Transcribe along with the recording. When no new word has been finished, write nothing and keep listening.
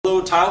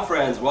tile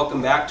friends,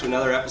 welcome back to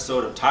another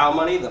episode of Tile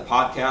Money, the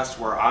podcast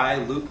where I,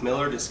 Luke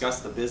Miller, discuss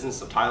the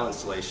business of tile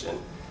installation.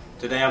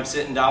 Today I'm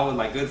sitting down with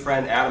my good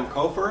friend Adam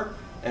Kofer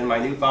and my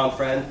newfound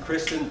friend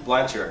Kristen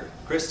Blanchard.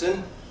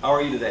 Kristen, how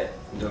are you today?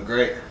 I'm doing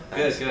great.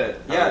 Good, good.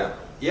 Yeah,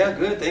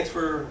 good. Thanks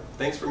for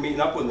meeting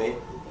up with me.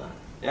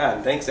 Yeah,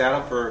 and thanks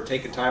Adam for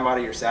taking time out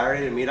of your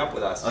Saturday to meet up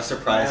with us. A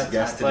surprise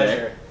guest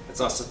today. It's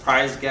a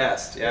surprise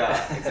guest.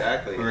 Yeah,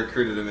 exactly. We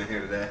recruited him in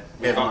here today.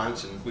 We had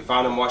lunch and we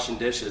found him washing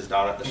dishes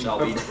down at the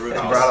Shell Beach Brew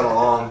House. Brought him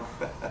along.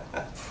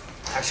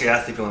 Actually, I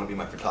asked if he wanted to be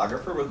my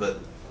photographer, but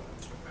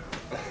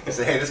I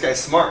said, hey, this guy's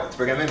smart. Let's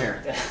bring him in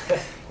here.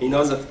 He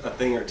knows a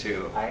thing or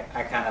two.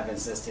 I kind of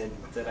insisted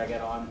that I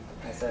get on.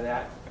 I said,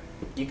 yeah,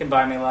 you can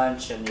buy me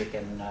lunch and you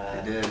can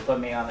put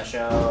me on the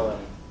show.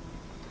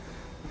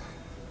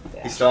 And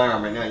yeah. He's starring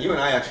on right now. You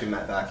and I actually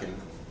met back in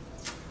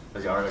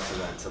the Arctic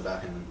event, so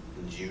back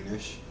in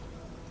June-ish.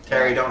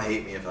 Terry, don't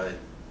hate me if I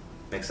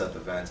mix up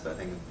events, but I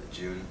think it's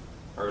June.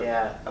 Or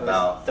yeah,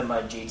 about the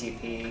Mud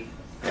GTP.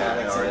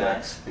 Yeah,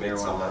 Ardex. And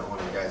you're one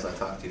of the guys I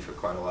talked to for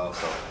quite a while.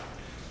 So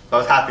I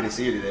was happy to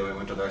see you today when we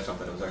went to their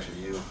something. It was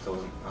actually you, so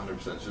I wasn't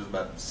 100%. There's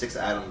about 6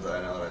 Adams that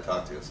I know that I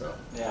talked to, so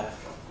yeah,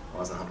 I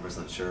wasn't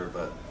 100% sure,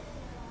 but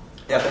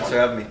yeah, thanks for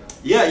having me.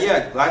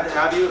 Yeah, glad to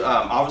have you.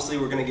 Obviously,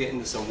 we're going to get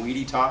into some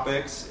weedy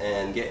topics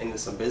and get into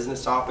some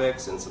business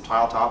topics and some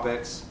tile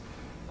topics.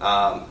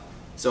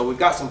 So we've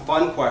got some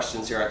fun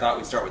questions here. I thought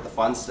we'd start with the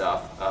fun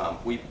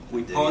stuff. We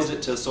posed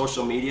it to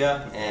social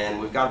media, and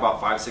we've got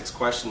about 5-6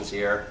 questions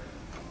here.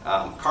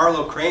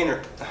 Carlo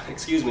Craner,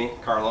 excuse me,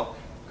 Carlo.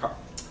 Carlo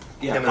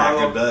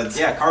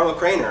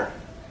Craner.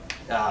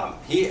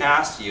 He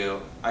asked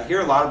you, I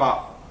hear a lot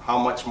about how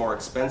much more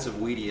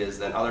expensive weedy is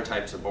than other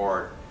types of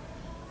board.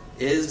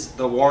 Is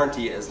the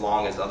warranty as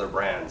long as other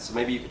brands? So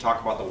maybe you could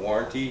talk about the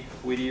warranty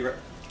weedy.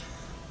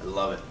 I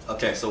love it.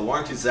 Okay, so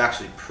warranty is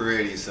actually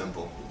pretty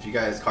simple. If you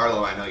guys,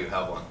 Carlo, I know you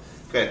have one.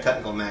 If you got a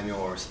technical manual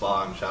or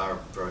spa and shower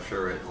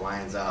brochure, it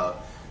lines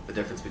out the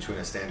difference between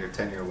a standard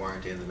 10-year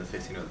warranty and then the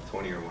 15 or the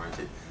 20-year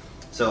warranty.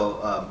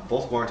 So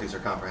both warranties are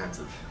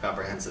comprehensive.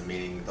 Comprehensive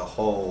meaning the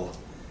whole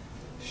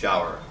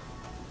shower.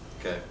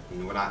 Okay,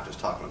 and we're not just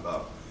talking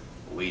about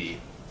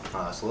weedy.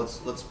 So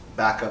let's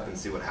back up and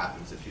see what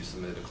happens if you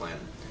submit a claim.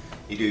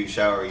 You do your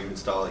shower, you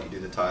install it, you do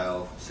the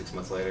tile. 6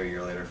 months later, a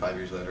year later, 5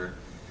 years later,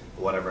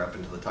 whatever up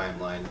into the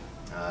timeline,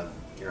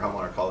 your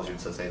homeowner calls you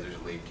and says, hey, there's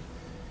a leak.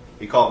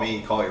 You call me,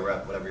 you call your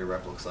rep, whatever your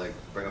rep looks like,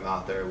 bring them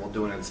out there. We'll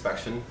do an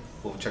inspection.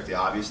 We'll check the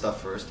obvious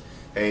stuff first.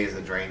 Hey, is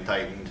the drain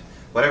tightened?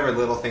 Whatever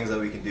little things that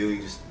we can do,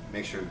 you just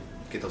make sure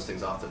get those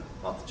things off the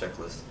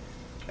checklist.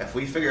 If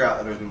we figure out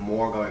that there's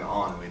more going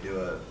on, we do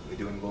a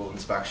little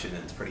inspection,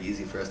 and it's pretty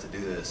easy for us to do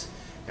this,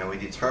 and we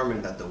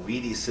determine that the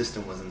weedy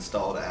system was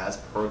installed as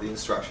per the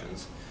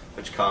instructions,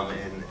 which come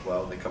in,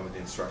 well, they come with the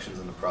instructions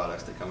and the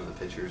products, they come with the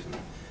pictures, and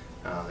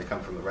they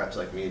come from the reps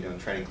like me doing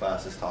training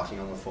classes, talking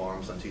on the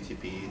forums, on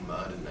TTP,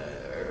 Mud, and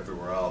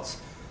everywhere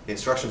else. The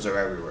instructions are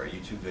everywhere,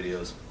 YouTube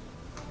videos.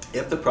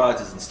 If the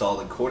product is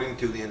installed according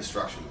to the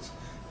instructions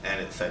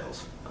and it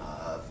fails,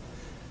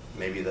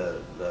 maybe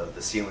the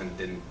sealant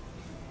didn't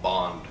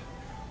bond,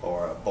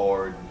 or a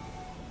board,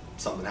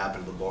 something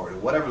happened to the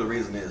board, whatever the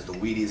reason is, the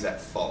weedy's at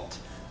fault.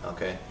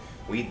 Okay,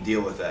 we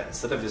deal with that.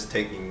 Instead of just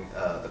taking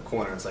the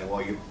corner and saying,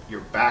 well,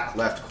 your back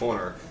left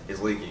corner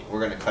is leaking, we're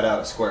going to cut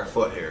out a square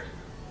foot here.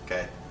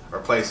 Okay,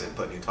 replace it,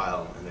 put new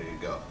tile, and there you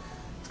go.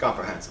 It's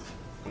comprehensive.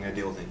 I'm going to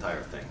deal with the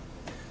entire thing.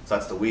 So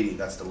that's the weedy,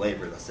 that's the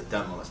labor, that's the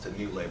demo, that's the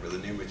new labor, the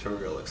new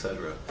material,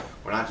 etc.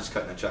 We're not just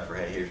cutting a check for,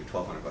 hey, here's your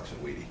 $1,200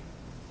 in weedy.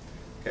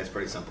 Okay, it's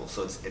pretty simple.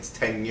 So it's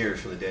 10 years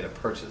from the date of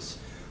purchase.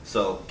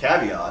 So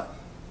caveat,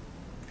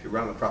 if you're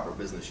running a proper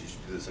business, you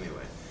should do this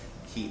anyway.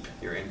 Keep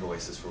your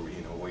invoices for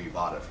where you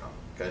bought it from.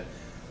 Okay,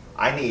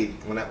 I need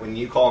when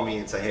you call me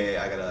and say, hey,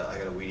 I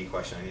got a weedy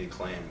question, I need a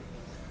claim.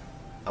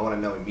 I want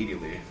to know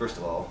immediately, first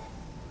of all,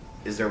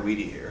 is there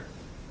weedy here?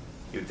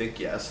 You would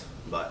think yes,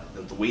 but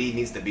the weedy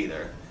needs to be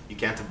there. You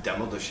can't have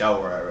demoed the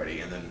shower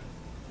already and then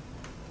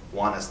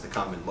want us to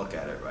come and look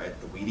at it, right?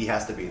 The weedy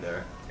has to be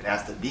there. It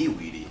has to be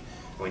weedy.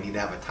 And we need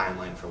to have a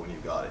timeline for when you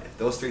got it. If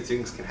those 3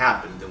 things can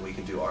happen, then we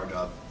can do our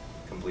job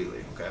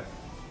completely, okay?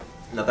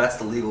 Now that's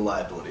the legal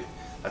liability.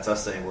 That's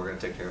us saying we're going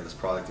to take care of this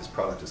product. This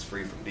product is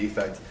free from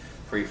defect,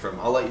 free from,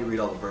 I'll let you read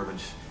all the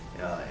verbiage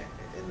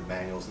in the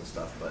manuals and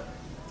stuff, but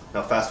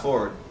now fast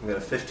forward, we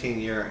got a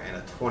 15-year and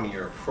a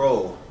 20-year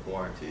pro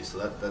warranty, so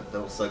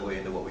that'll segue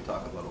into what we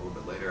talk about a little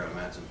bit later, I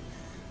imagine.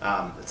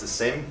 It's the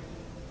same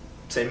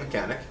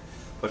mechanic,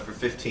 but for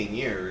 15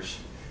 years,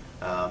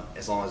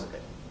 as long as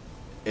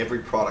every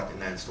product in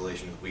that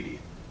installation is weedy,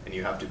 and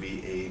you have to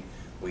be a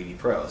weedy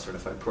pro, a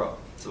certified pro.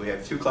 So we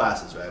have 2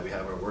 classes, right? We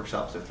have our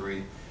workshops, our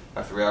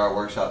 3-hour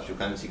workshops. You'll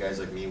kind of see guys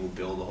like me will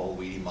build a whole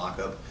weedy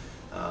mock-up.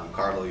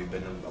 Carlo,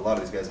 a lot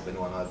of these guys have been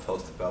on. I've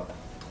hosted about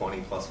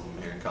 20 plus of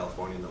them here in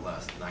California in the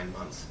last 9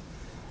 months.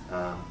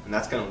 And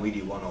that's kind of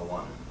weedy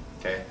 101,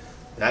 okay?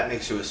 That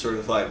makes you a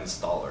certified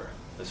installer.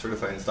 A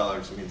certified installer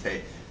just means,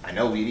 hey, I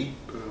know weedy,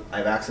 I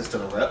have access to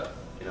the rep,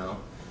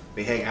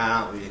 we hang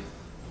out,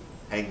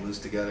 hang loose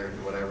together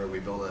and whatever. We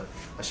build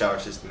a shower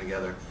system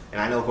together. And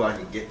I know who I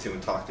can get to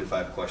and talk to if I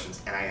have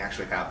questions. And I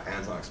actually have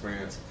hands-on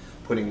experience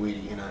putting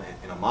Weedy in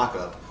a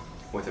mock-up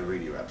with a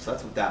Reedy rep. So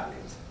that's what that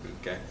means.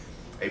 Okay.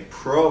 A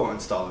pro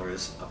installer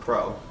is a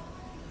pro.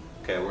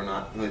 Okay, we're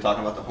not really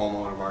talking about the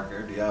homeowner market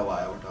or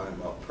DIY. We're talking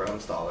about pro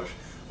installers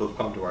who have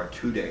come to our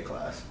 2-day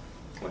class,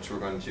 which we're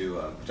going to,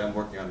 which I'm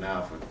working on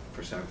now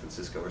for San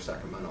Francisco or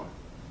Sacramento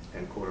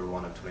in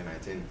Q1 of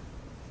 2019.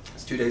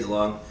 It's 2 days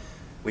long.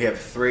 We have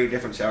 3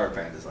 different shower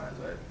pan designs,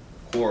 right?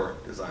 Core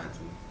designs,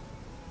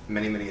 and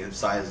many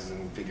sizes and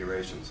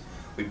configurations.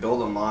 We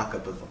build a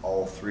mock-up of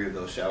all 3 of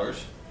those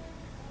showers,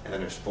 and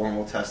then there's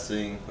formal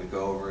testing. We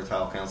go over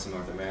Tile Council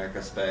North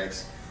America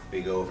specs. We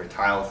go over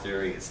tile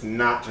theory. It's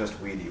not just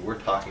Weedy. We're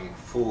talking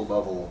full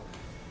level.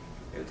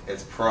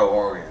 It's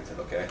pro-oriented,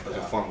 okay? There's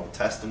a formal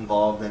test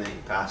involved in it.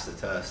 You pass the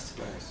test.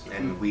 Nice.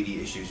 And Weedy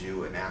issues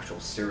you an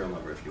actual serial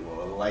number, if you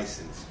will, a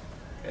license.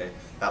 Okay?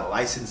 That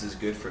license is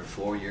good for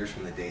 4 years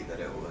from the date that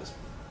it was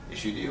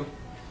issued to you.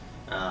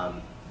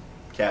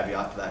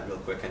 Caveat to that real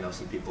quick. I know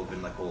some people have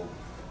been like, well,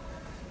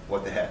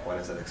 what the heck? Why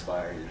does that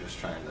expire? You're just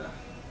trying to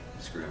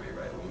screw me,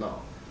 right? Well,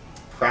 no.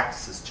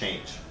 Practices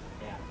change.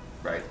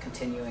 Right.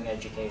 Continuing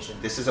education.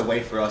 This is a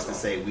way for us to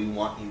say we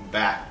want you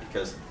back,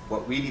 because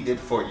what Weedy did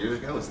 4 years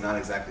ago is not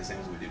exactly the same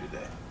as we do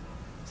today.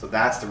 So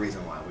that's the reason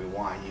why we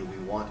want you. We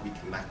want to be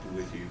connected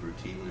with you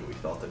routinely. We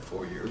felt that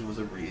 4 years was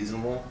a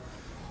reasonable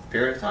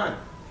period of time.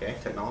 Okay,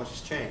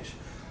 technologies change.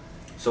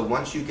 So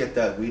once you get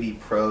that Weedy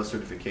Pro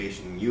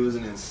certification, you as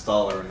an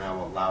installer are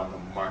now allowed to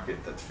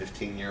market that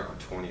 15-year or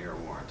 20-year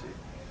warranty.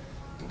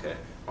 Okay,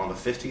 on the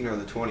 15 or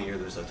the 20-year,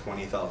 there's a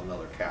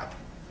 $20,000 cap.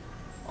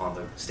 On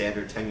the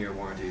standard 10-year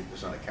warranty,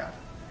 there's not a cap.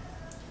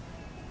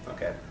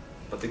 Okay,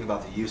 but think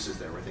about the uses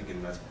there. We're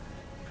thinking that's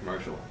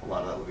commercial. A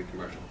lot of that would be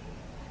commercial.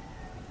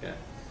 Yeah.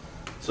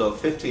 So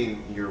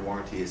 15-year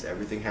warranty is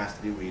everything has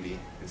to be Weedy,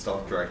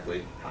 installed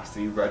correctly, has to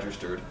be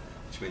registered,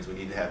 which means we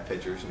need to have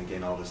pictures, and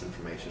again, all this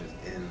information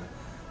is in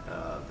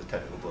the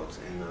technical books,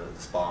 in the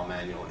spa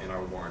manual, in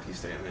our warranty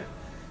statement.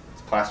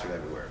 It's plastered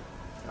everywhere.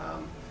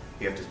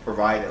 You have to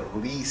provide at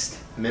least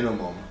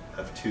minimum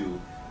of 2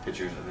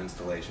 pictures of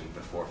installation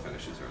before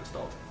finishes are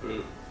installed.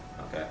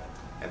 Okay,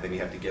 and then you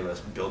have to give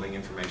us building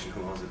information,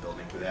 who owns the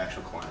building, who the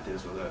actual client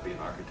is, whether that be an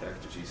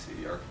architect, a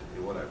GC, architect,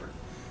 whatever.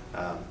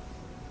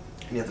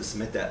 And you have to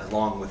submit that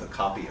along with a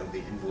copy of the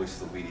invoice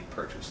that we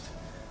purchased.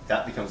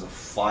 That becomes a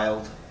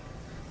filed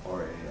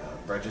or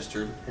a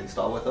registered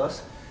install with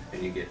us,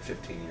 and you get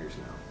 15 years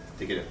now.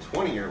 To get a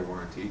 20-year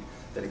warranty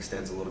that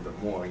extends a little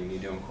bit more, you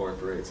need to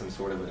incorporate some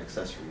sort of an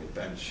accessory, a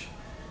bench,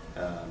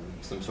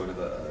 some sort of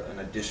an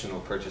additional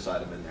purchase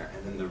item in there,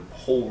 and then the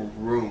whole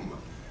room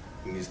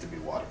needs to be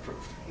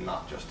waterproof,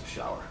 not just a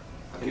shower.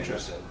 Again,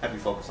 Interesting. Heavy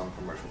focus on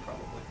commercial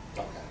probably.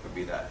 Okay. Would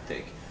be that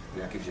take,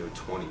 and that gives you a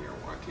 20-year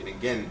warranty. And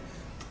again,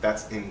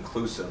 that's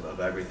inclusive of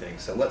everything.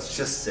 So let's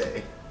just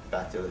say,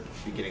 back to the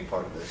beginning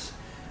part of this,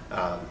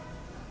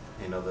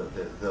 you know,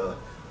 the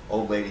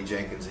old lady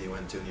Jenkins that you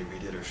went to and you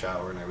redid her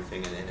shower and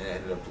everything, and it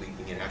ended up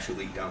leaking. It actually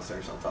leaked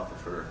downstairs on top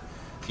of her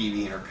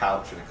TV and her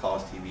couch, and it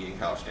caused TV and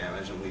couch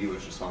damage, and Weedy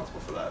was responsible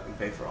for that. We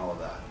pay for all of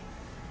that.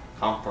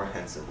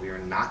 Comprehensive. We are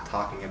not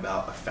talking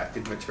about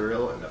affected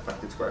material and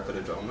affected square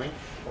footage only,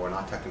 or we're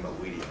not talking about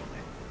Weedy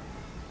only.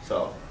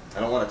 So I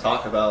don't want to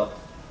talk about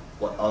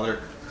what other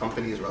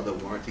companies or other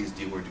warranties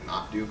do or do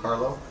not do,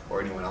 Carlo,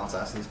 or anyone else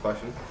asking this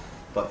question,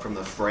 but from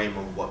the frame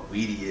of what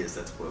Weedy is,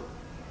 that's what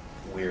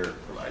we're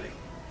providing.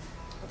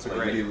 That's so a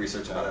great do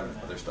research about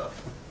other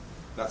stuff.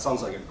 That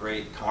sounds like a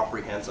great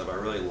comprehensive. I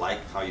really like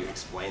how you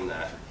explain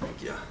that.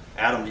 Thank you.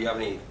 Adam, do you have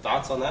any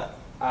thoughts on that?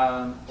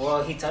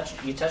 Well, you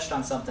touched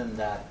on something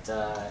that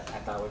I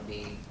thought would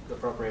be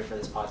appropriate for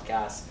this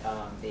podcast,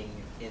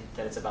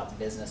 that it's about the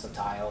business of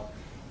tile,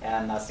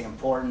 and that's the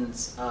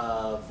importance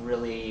of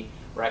really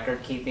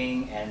record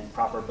keeping and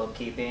proper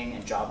bookkeeping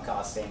and job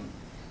costing.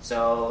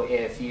 So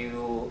if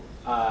you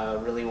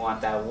really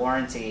want that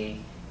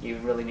warranty, you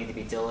really need to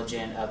be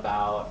diligent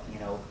about, you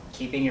know,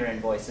 keeping your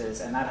invoices,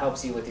 and that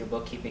helps you with your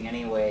bookkeeping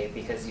anyway,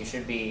 because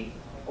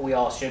we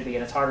all should be,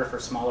 and it's harder for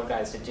smaller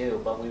guys to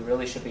do, but we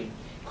really should be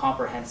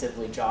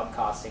comprehensively job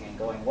costing and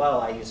going,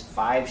 well, I use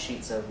 5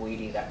 sheets of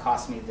Weedy that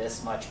cost me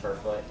this much per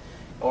foot,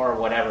 or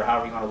whatever,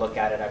 however you want to look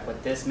at it. I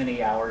put this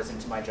many hours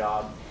into my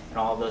job, and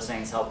all of those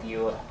things help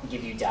you,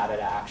 give you data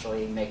to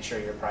actually make sure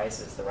your price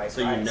is the right price.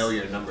 So you know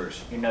your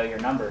numbers. You know your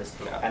numbers.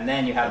 Yeah. And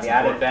then you have That's the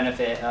added important.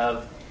 benefit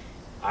of,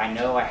 I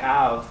know I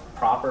have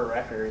proper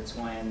records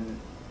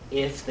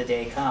if the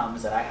day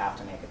comes that I have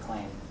to make a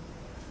claim.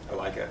 I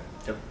like it.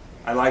 Yep.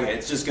 I like it.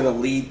 It's just going to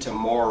lead to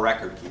more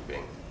record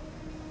keeping,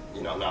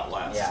 you know, not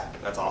less. Yeah.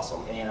 That's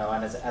awesome. And, you know,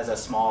 and as a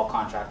small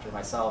contractor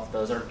myself,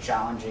 those are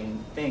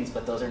challenging things,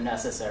 but those are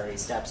necessary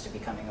steps to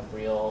becoming a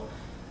real,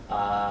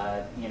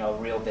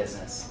 real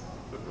business.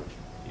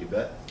 You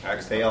bet. I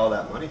Excellent. pay all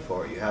that money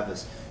for it. You have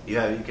this.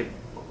 You could.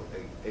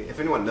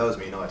 If anyone knows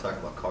me, you know I talk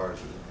about cars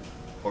and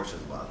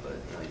Porsches a lot. But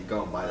you know, you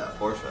go and buy that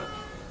Porsche,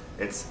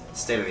 it's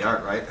state of the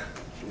art, right?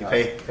 You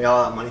pay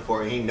all that money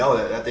for it. And you know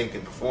that thing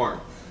can perform.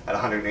 at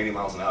 180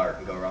 miles an hour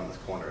can go around this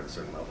corner at a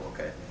certain level,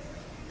 okay?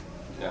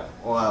 Yeah.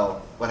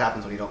 Well, what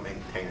happens when you don't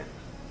maintain it?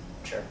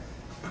 Sure.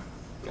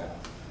 Yeah.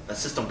 A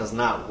system does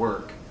not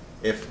work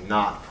if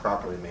not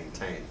properly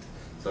maintained.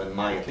 So in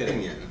my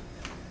opinion,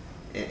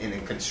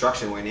 in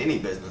construction or in any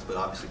business, but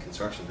obviously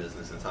construction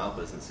business and tile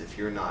business, if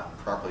you're not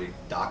properly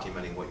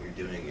documenting what you're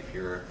doing, if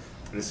you're,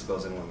 and this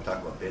goes in when we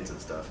talk about bids and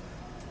stuff,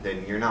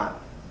 then you're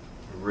not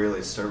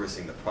really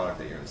servicing the product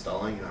that you're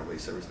installing, you're not really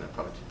servicing the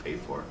product you paid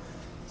for.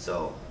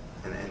 So,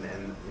 and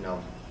you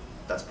know,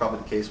 that's probably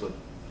the case with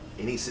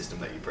any system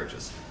that you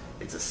purchase.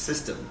 It's a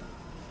system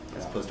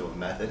as opposed to a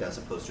method, as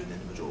opposed to an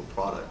individual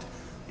product.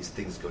 These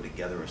things go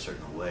together a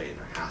certain way, and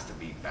there has to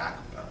be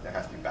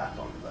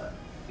backbone to that.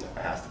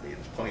 There has to be.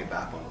 There's plenty of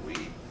backbone to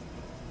weed.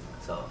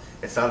 So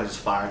it's not a just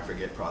fire and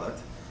forget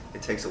product.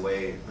 It takes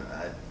away,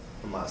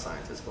 I'm not a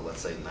scientist, but let's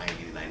say 90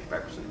 to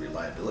 95%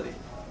 reliability.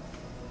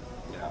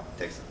 Yeah.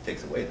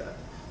 Takes away that.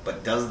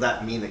 But does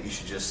that mean that you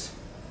should just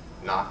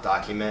not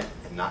document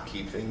and not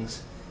keep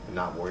things and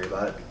not worry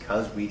about it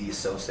because weedy is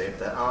so safe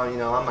that, oh, you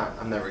know,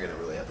 I'm never gonna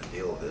really have to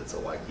deal with it, so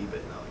why keep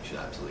it? No, you should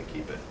absolutely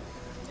keep it.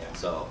 Yeah.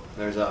 So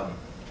there's a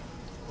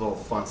little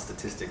fun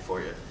statistic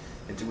for you.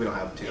 We don't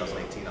have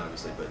 2018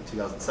 obviously, but in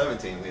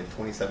 2017 we had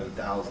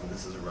 27,000.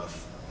 This is a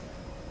rough,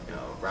 you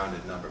know,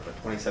 rounded number, but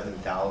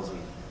 27,000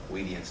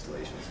 weedy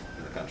installations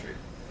in the country.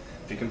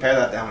 If you compare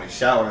that to how many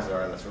showers there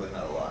are, that's really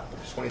not a lot. But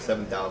there's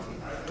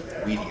 27,000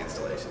 weedy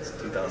installations in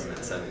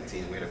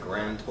 2017. We had a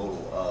grand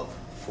total of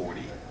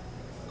 40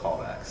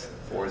 callbacks.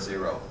 40.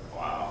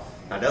 Wow.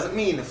 Now it doesn't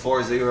mean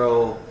 40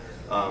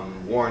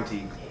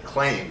 warranty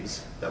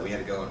claims that we had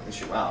to go and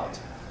issue out.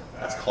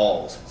 That's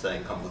calls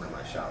saying, come look at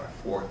my shower.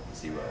 40.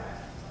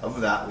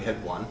 Of that, we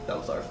had one. That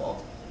was our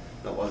fault.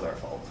 That was our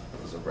fault.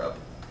 It was a rep,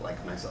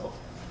 like myself,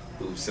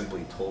 who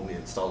simply told me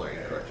installer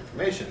incorrect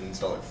information.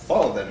 Installer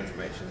followed that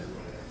information. And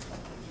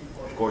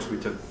of course, we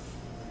took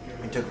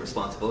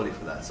responsibility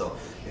for that. So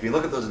if you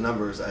look at those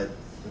numbers, I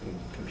can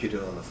compute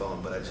it on the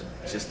phone, but I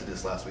just did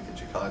this last week in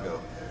Chicago.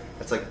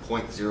 That's like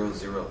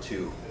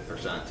 0.002%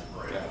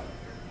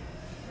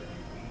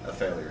 of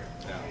failure.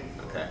 Yeah.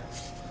 Okay.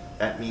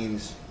 That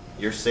means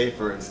you're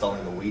safer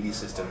installing a weedy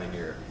system in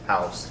your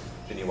house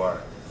than you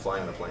are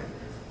flying a plane.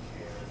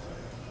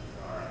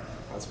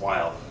 That's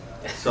wild.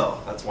 So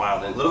That's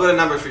wild. a little bit of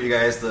numbers for you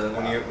guys.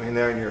 When you're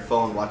there on your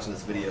phone watching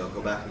this video,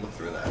 go back and look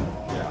through that.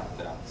 Yeah.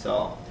 Yeah.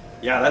 So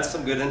Yeah, that's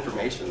some good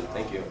information.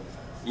 Thank you.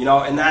 You know,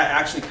 and that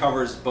actually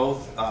covers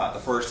both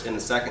the first and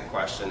the second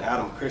question.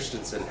 Adam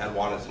Christensen had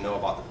wanted to know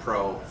about the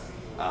pro,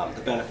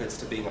 the benefits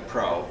to being a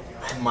pro.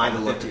 I might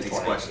have looked at these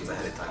 50/20. questions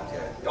ahead of time,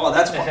 Jared. Oh,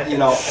 that's fine. You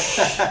know,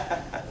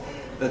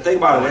 the thing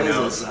about it I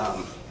know. is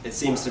it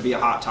seems to be a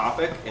hot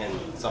topic and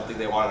something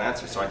they want an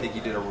answer. So I think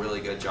you did a really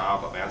good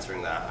job of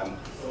answering that.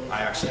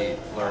 I actually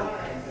learned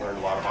a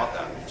lot about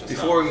that. Just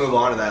Before we move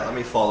on to that, let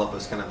me follow up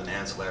with kind of an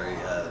ancillary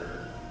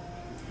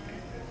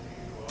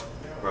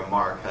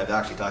remark. I've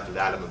actually talked with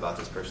Adam about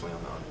this personally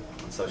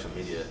on social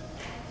media.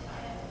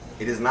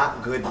 It is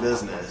not good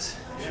business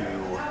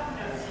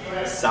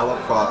to sell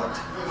a product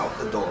out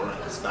the door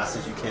as fast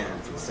as you can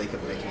for the sake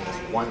of making this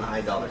one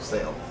high dollar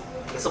sale.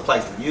 This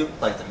applies to you,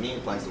 applies to me,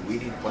 applies to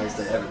Weedy, applies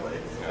to everybody.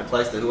 It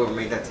applies to whoever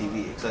made that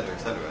TV, etc.,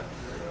 etc.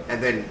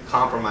 And then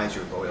compromise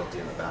your loyalty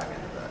in the back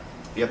end of that.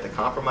 If you have to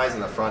compromise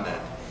in the front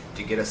end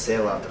to get a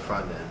sale out the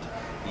front end,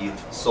 you've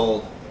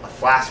sold a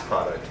flash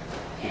product,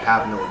 you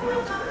have no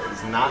loyalty there.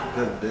 It's not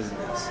good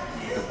business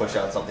to push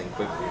out something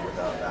quickly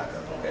without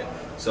backup, okay?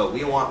 So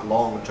we want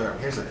long term.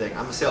 Here's the thing,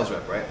 I'm a sales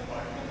rep, right?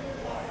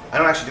 I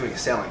don't actually do any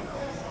selling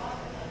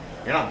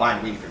though. You're not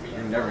buying weed from me.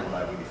 You're never gonna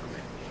buy weed from me.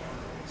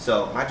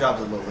 So my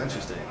job's a little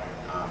interesting.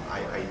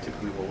 I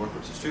typically will work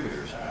with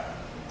distributors.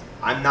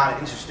 I'm not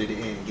interested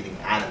in getting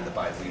Adam to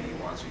buy weed he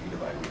wants or you to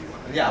buy weed he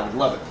wants. Yeah, I would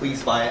love it.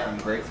 Please buy it. I'm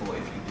grateful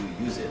if you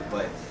do use it.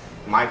 But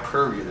my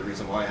purview, the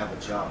reason why I have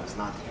a job is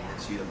not to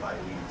convince you to buy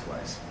weed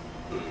twice.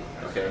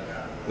 Okay?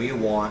 We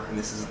want, and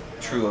this is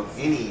true of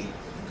any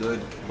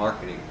good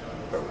marketing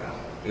program,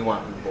 we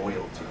want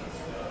loyalty.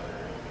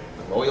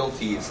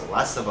 Loyalty is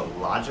less of a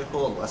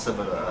logical, less of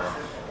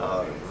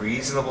a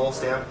reasonable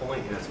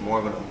standpoint, and it's more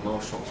of an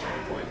emotional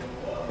standpoint.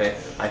 Okay,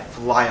 I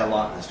fly a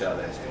lot in this job,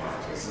 as you know.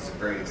 This is a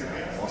great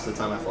example. Most of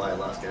the time I fly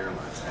Alaska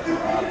Airlines. I have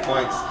a lot of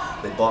points.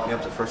 They bump me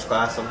up to first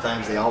class.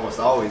 Sometimes they almost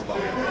always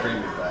bump me up to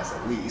premium class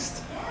at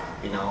least.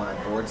 You know, and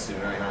I board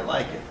sooner and I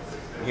like it.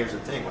 And here's the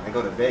thing, when I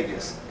go to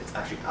Vegas, it's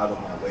actually out of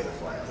my way to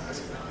fly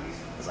Alaska.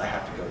 Because I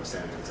have to go to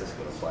San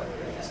Francisco to fly to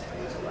Vegas to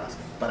use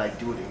Alaska. But I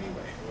do it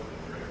anyway.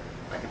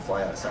 I can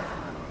fly out of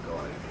Sacramento and go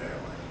on a different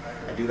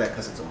airline. I do that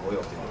because it's a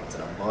loyalty thing. It's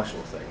an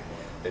emotional thing.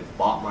 They've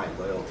bought my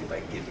loyalty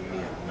by giving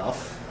me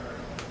enough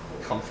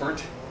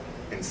comfort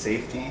and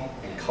safety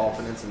and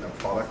confidence in their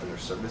product and their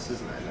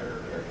services and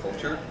their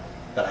culture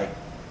that I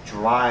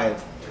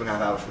drive 2.5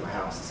 hours from my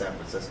house to San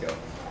Francisco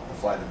and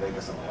fly to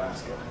Vegas and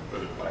Alaska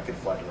when I could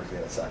fly directly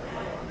out of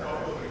Sacramento on that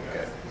airline.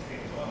 Okay.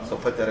 So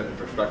put that in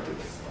perspective.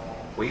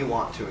 We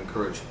want to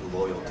encourage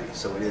loyalty.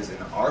 So it is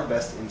in our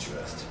best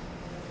interest,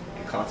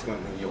 and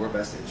consequently your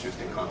best interest,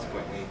 and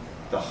consequently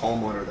the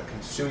homeowner, the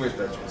consumer's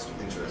best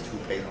interest, who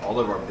pays all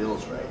of our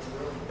bills, right,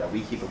 that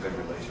we keep a good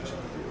relationship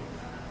with you.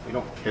 We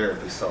don't care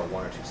if we sell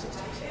 1 or 2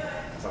 systems.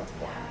 That's not the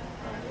point.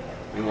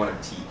 We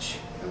want to teach.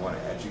 We want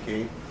to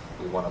educate.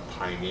 We want to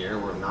pioneer.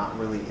 We're not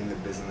really in the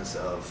business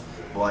of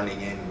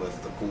blending in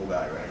with the cool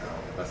guy right now.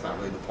 That's not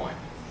really the point.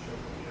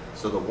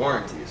 So the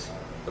warranties,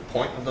 the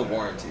point of the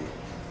warranty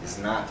is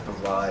not to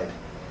provide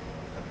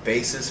a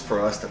basis for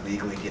us to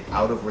legally get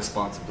out of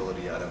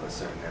responsibility out of a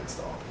certain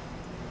install.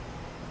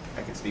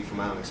 I can speak from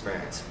my own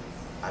experience.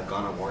 I've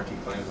gone on warranty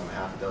claims on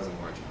 6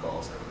 warranty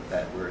calls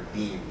that were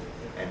deemed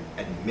and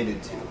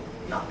admitted to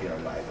not be our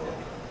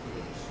liability.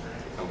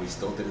 And we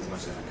still did as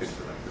much as we could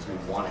for them because we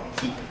want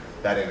to keep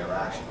that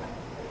interaction.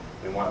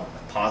 We want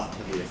to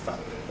positively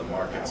affect the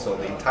market. So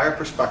the entire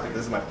perspective,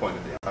 this is my point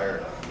of the entire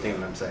thing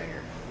that I'm saying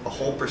here, the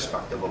whole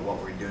perspective of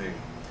what we're doing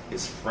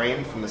is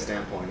framed from the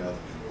standpoint of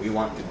we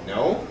want to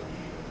know,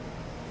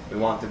 we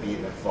want to be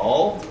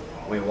involved,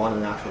 we want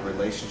an actual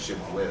relationship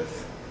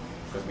with,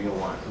 because we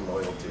want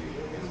loyalty.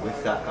 And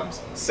with that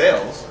comes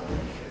sales,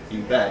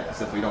 you bet,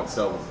 because if we don't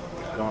sell,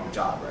 we don't have a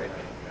job, right?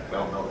 We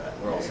don't know that.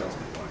 We're all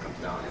salespeople when it comes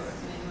down to it.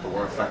 But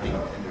we're affecting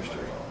the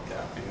industry.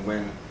 And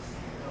when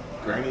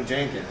Granny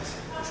Jenkins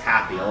is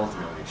happy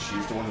ultimately,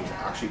 she's the one who's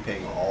actually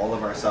paying all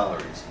of our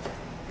salaries,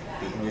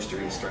 the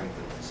industry is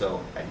strengthened.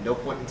 So at no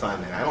point in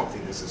time, and I don't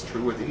think this is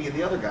true with any of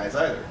the other guys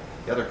either,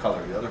 the other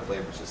color, the other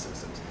flavor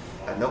systems,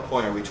 at no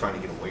point are we trying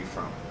to get away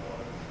from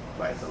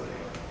liability.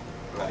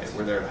 Right?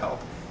 We're there to help.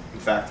 In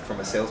fact, from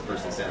a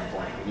salesperson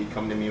standpoint, when you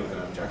come to me with an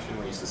objection,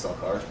 when I used to sell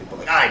cars, people are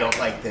like, I don't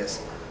like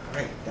this.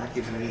 Great, that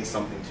gives me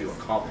something to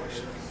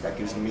accomplish. That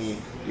gives me,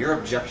 your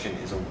objection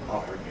is an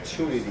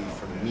opportunity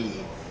for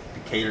me to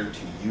cater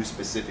to you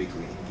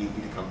specifically and get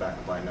you to come back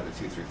and buy another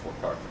 2, 3, 4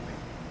 car from me.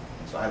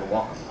 So I have a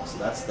welcome. So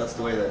that's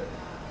the way that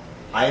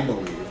I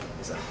believe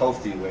is a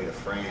healthy way to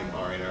frame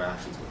our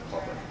interactions with the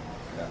public,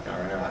 and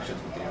our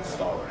interactions with the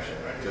installers.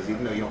 Because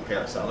even though you don't pay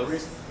our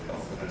salaries,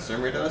 the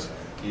consumer does,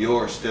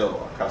 you're still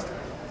our customer.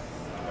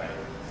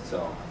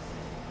 So.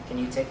 Can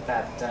you take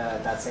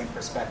that same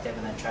perspective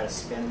and then try to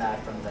spin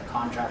that from the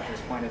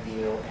contractor's point of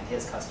view and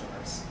his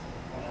customers?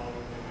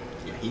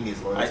 Yeah, he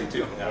needs loyalty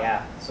too.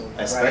 Yeah. So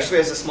especially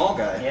as a small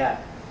guy.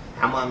 Yeah.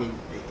 I mean,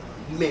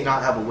 you may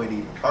not have a way to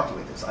even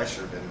calculate this. I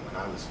sure didn't when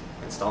I was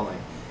installing.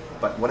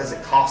 But what does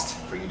it cost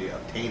for you to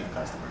obtain a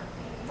customer?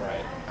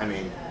 Right. I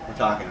mean, we're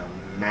talking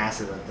a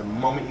massive. The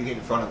moment you get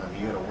in front of them,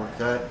 you got to work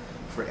that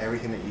for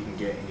everything that you can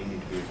get, and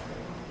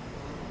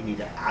you need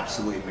to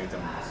absolutely make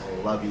them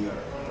love you,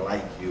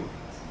 like you,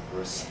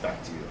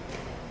 respect you,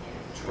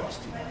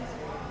 trust you.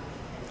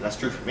 That's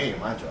true for me in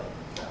my job.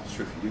 It's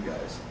true for you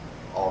guys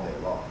all day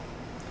long.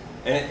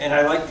 And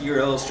I like your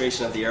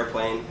illustration of the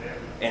airplane,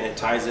 and it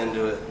ties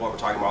into what we're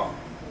talking about.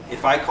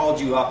 If I called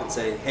you up and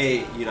say,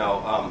 hey,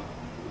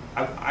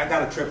 I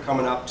got a trip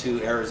coming up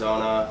to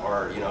Arizona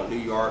or New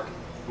York.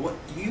 What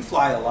you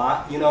fly a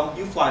lot?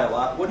 You fly a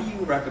lot. What do you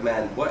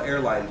recommend? What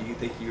airline do you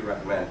think you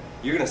recommend?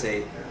 You're gonna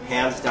say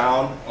hands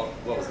down.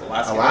 What was the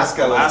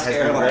Alaska has been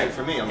airline great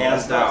for me.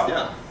 Hands down.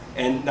 Yeah.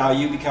 And now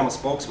you become a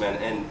spokesman.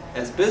 And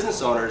as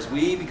business owners,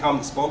 we become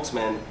the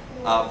spokesman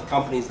of the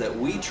companies that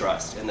we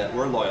trust and that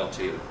we're loyal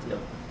to. Yep.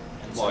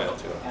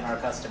 And our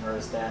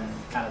customers then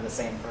kind of the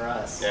same for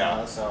us.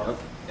 Yeah. So.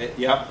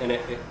 And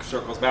it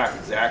circles back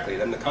exactly.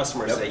 Then the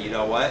customers say, you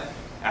know what,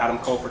 Adam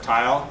Kofer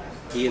Tile,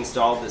 he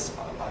installed this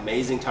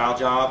amazing tile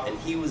job, and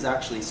he was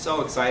actually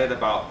so excited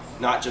about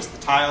not just the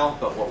tile,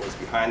 but what was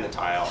behind the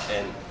tile,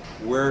 and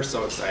we're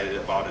so excited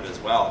about it as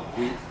well.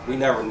 We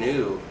never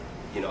knew,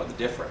 the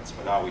difference,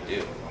 but now we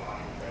do.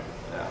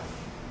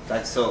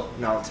 Yeah. So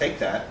now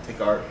take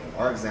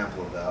our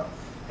example of that,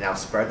 now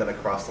spread that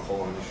across the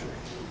whole industry.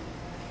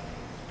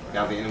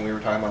 Now, and we were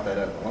talking about that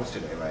at lunch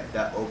today, right?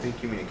 That open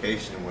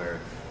communication where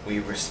we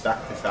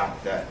respect the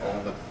fact that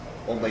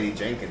old lady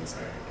Jenkins,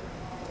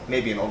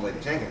 maybe an old lady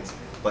Jenkins,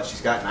 but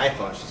she's got an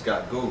iPhone, she's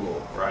got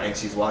Google, right, and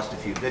she's watched a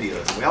few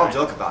videos. And we all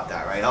joke about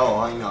that, right? Oh,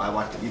 well, I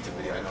watched a YouTube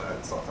video, I know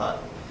that's all time.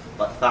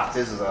 But the fact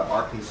is that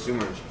our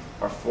consumers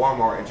are far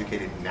more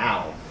educated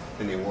now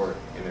than they were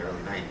in the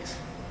early 90s.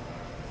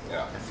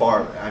 Yeah.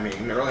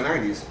 In the early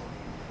 90s,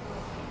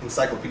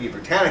 Encyclopedia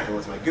Britannica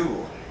was my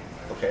Google,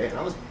 okay? And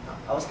I was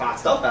hot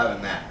stuff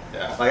having that.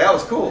 Yeah. Like, that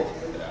was cool.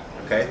 Yeah.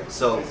 Okay?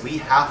 So we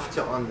have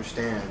to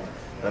understand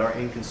that our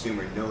end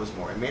consumer knows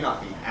more. It may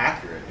not be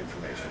accurate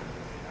information,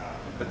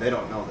 but they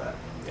don't know that.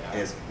 Yeah.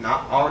 It's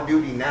not our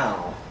duty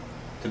now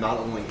to not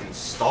only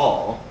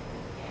install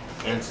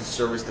and to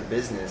service the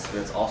business, but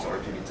it's also our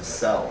duty to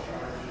sell.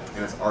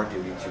 And it's our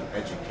duty to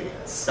educate.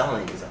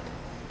 Selling is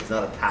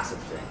not a passive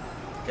thing.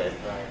 Okay?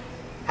 Right.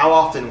 How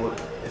often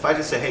if I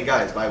just say, hey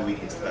guys, buy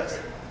Wheatie, it's the best.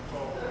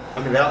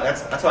 I mean,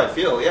 that's how I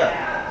feel,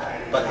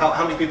 yeah. But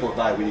how many people would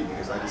buy Wheatie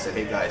because I just said,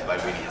 hey guys, buy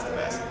Wheatie, it's the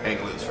best.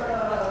 Hang loose,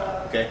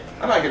 right? Okay?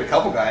 I might get a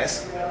couple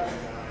guys,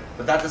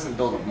 but that doesn't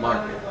build a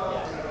market.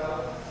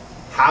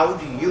 How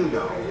do you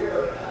know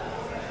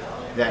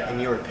that, in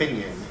your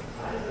opinion,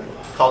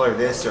 color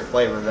this or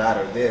flavor that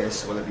or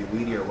this, whether it be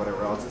weedy or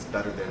whatever else, it's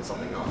better than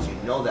something else. You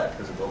know that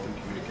because of open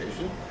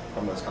communication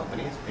from those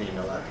companies, and you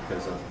know that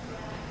because of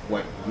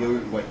what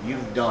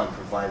you've done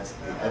provides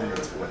the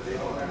evidence for what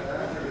they've openly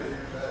communicated.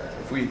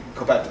 If we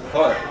go back to the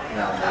car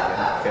analogy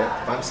again, okay,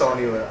 if I'm selling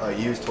you a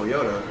used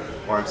Toyota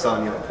or I'm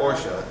selling you a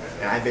Porsche,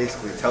 and I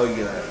basically tell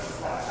you that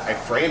I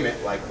frame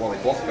it like, well,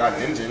 they both got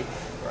an engine,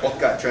 both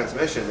got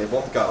transmission, they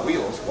both got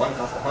wheels. One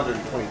cost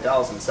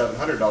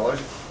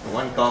 $120,700, and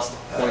one cost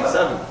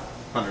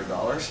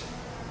 $2,700.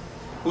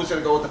 Who's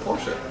going to go with the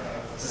Porsche?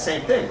 It's the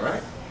same thing,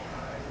 right?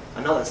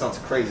 I know that sounds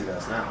crazy to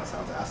us now. It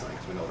sounds asinine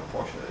because we know what a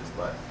Porsche is,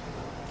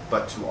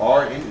 but to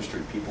our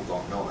industry, people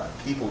don't know that.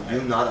 People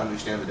do not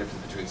understand the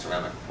difference between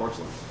ceramic and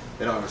porcelain.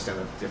 They don't understand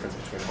the difference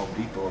between Home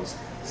Depot's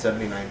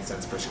 79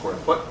 cents per square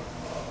foot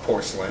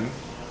porcelain,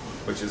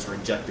 which is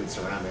rejected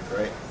ceramic,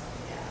 right?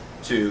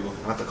 To,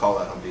 not to call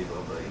that Home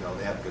Depot, but you know,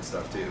 they have good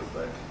stuff too,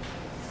 but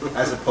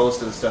as opposed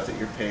to the stuff that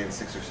you're paying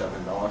 $6 or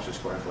 $7 a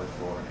square foot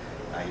for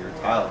your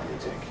tile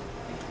boutique.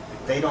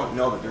 They don't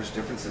know that there's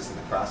differences in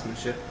the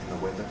craftsmanship and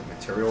the way that the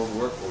materials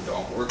work or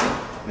don't work.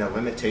 You know,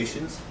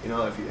 limitations. You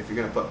know, if you're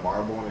going to put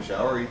marble in a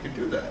shower, you could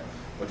do that.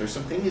 But there's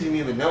some things you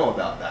need to know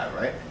about that,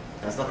 right?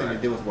 It has nothing to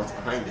do with what's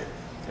behind it.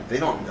 If they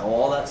don't know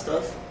all that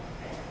stuff,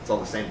 it's all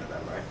the same to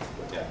them, right?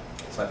 Yeah.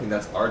 So I think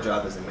that's our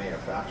job as a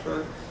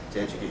manufacturer, to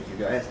educate you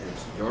guys, and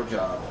it's your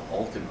job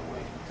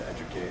ultimately to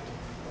educate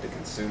the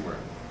consumer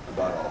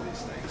about all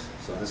these things.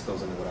 So this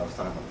goes into what I was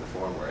talking about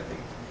before, where I think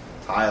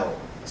tile,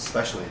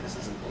 especially, this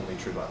isn't only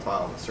true about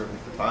tile, but certainly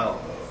for tile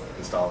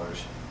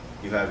installers,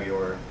 you have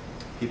your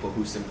people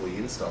who simply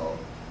install,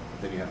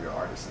 then you have your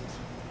artisans,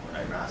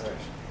 right,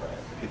 masters, the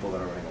people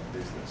that are running a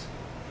business.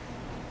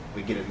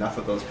 We get enough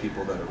of those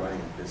people that are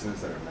running a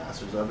business that are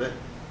masters of it,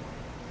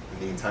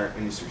 and the entire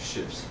industry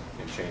shifts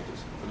and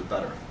changes for the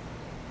better,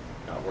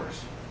 not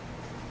worse.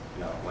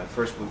 You know,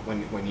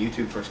 when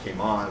YouTube first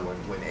came on,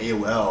 when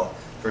AOL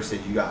first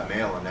said you got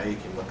mail and now you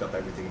can look up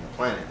everything in the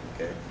planet,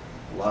 okay?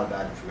 A lot of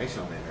bad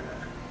information on the internet.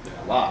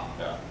 A lot.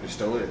 Yeah. There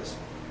still is.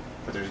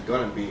 But there's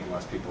going to be,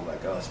 unless people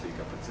like us speak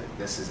up and say,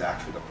 this is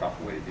actually the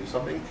proper way to do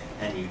something,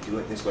 and you do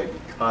it this way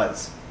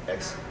because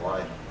X,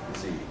 Y,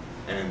 Z.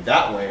 And in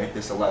that way,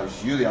 this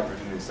allows you the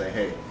opportunity to say,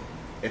 hey,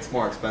 it's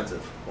more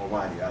expensive. Well,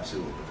 why do you?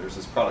 Absolutely. But there's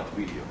this product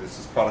we do. There's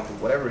this product of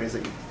whatever it is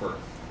that you prefer.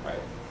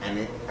 Right. And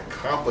it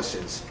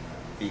accomplishes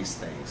these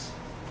things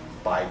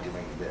by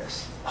doing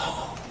this.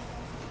 Oh,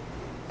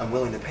 I'm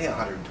willing to pay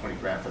 120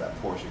 grand for that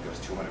Porsche that goes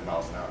 200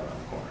 miles an hour around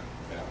the corner.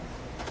 Yeah.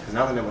 Because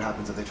now they know what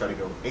happens if they try to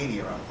go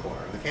 80 around the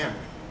corner in the Camry.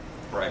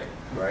 Right.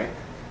 Right?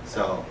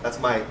 So that's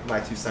my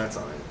 2 cents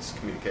on it. It's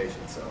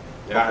communication. So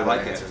Yeah, I hopefully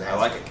like that it. answers the I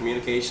like answer. it.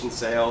 Communication,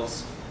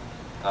 sales,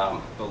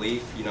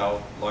 belief, you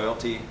know,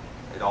 loyalty.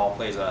 It all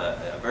plays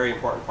a very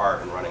important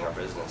part in running our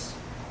business.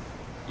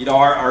 You know,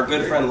 our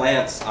good friend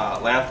Lance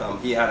Lantham,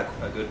 he had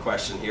a good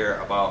question here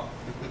about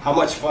how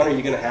much fun are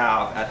you going to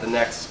have at the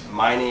next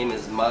My Name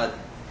is Mud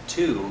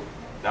 2.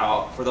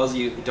 Now, for those of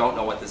you who don't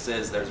know what this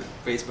is, there's a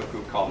Facebook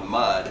group called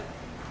Mud,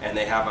 and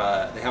they have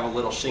a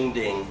little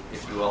shingding,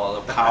 if you will, a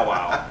little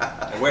powwow.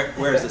 And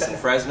where is this, in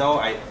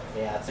Fresno?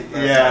 Yeah, it's a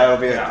Yeah, it'll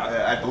be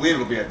Yeah. I believe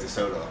it'll be at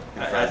DeSoto.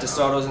 At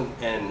DeSoto's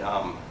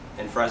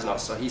in Fresno.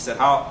 So he said,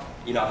 how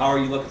are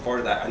you looking forward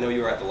to that? I know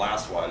you were at the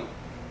last one.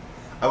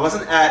 I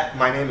wasn't at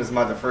My Name is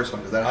Mud, the first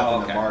one, because that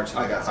happened okay. in March, and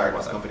I Okay, got sorry hired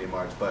as about that. company in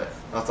March, but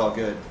that's all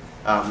good.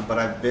 But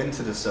I've been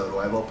to DeSoto.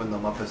 I've opened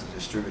them up as a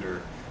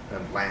distributor,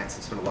 and Lance,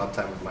 I spent a lot of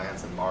time with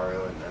Lance and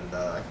Mario, and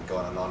I can go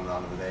on and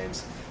on with the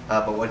names.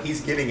 But what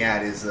he's getting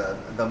at is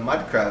the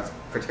mud craft,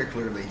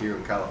 particularly here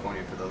in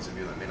California, for those of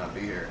you that may not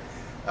be here,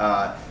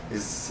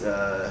 is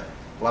a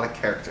lot of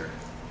character.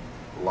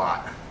 A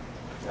lot.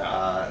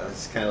 Yeah.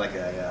 It's kind of like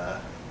a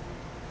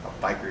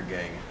biker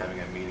gang having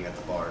a meeting at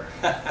the bar.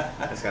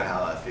 That's kind of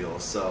how that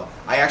feels. So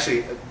I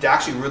actually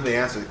really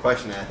answer the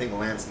question, and I think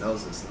Lance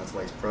knows this, and that's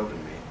why he's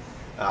probing me.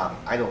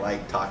 I don't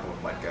like talking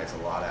with mud guys a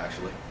lot,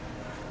 actually.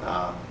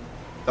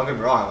 Don't get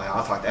me wrong, like,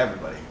 I'll talk to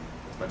everybody.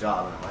 It's my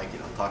job, and I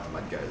like, talk to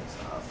mud guys,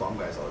 foam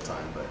guys all the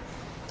time. But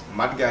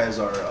mud guys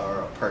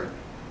are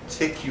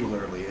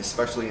particularly,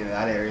 especially in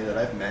that area that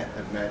I've met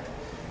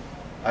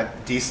a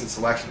decent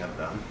selection of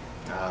them.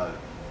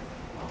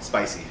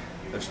 Spicy.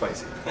 They're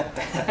spicy.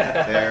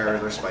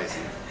 They're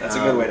spicy. That's a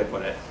good way to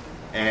put it.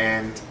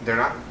 And they're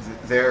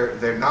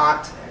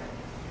not.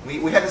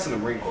 We had this in the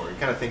Marine Corps. You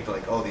kind of think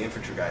like, oh, the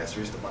infantry guys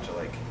are just a bunch of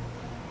like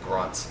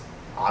grunts.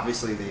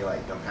 Obviously, they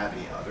like don't have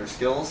any other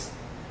skills,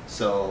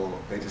 so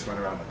they just run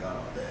around with a gun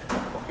all day.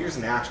 Well, here's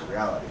an actual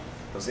reality.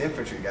 Those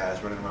infantry guys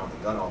running around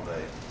with a gun all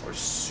day are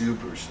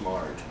super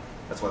smart.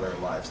 That's why they're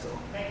alive still.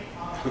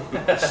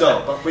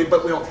 So, but we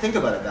don't think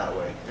about it that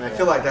way. And I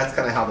feel like that's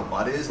kind of how the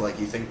mud is. Like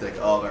you think like,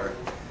 oh,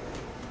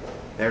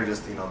 they're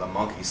just, the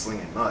monkey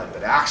slinging mud.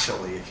 But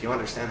actually, if you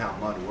understand how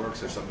mud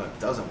works or something that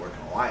doesn't work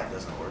and why it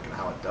doesn't work and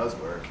how it does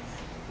work,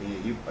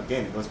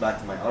 again, it goes back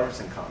to my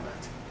artisan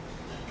comment.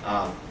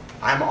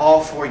 I'm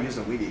all for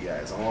using weedy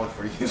guys. I'm all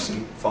for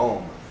using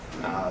foam.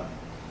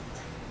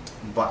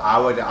 But I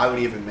would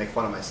even make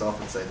fun of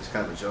myself and say, just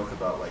kind of a joke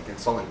about like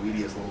installing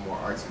weedy is a little more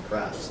arts and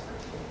crafts.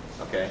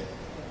 Okay,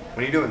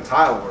 when you're doing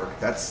tile work,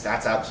 that's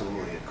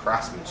absolutely a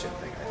craftsmanship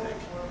thing. I think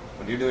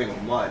when you're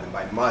doing mud, and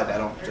by mud I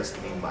don't just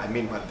mean I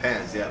mean mud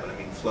pans, yeah, but I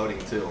mean floating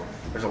too.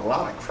 There's a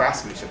lot of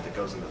craftsmanship that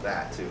goes into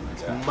that too.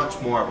 It's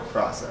much more of a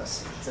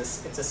process.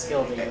 It's a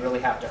skill that you really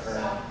have to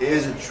earn. It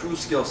is a true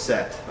skill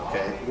set.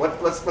 Okay,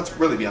 let's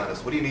really be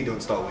honest. What do you need to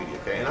install weedy?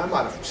 Okay, and I'm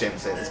not ashamed to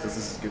say this because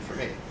this is good for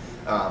me.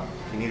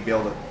 You need to be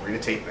able to read a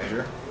tape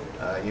measure.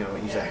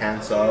 Use a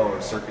handsaw or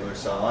a circular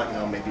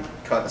saw. Maybe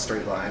cut a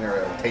straight line or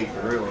a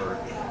taper, or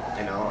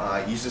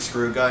use a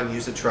screw gun,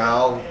 use a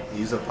trowel,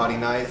 use a putty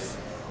knife,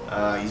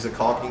 use a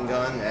caulking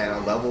gun, and a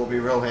level will be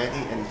real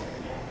handy. And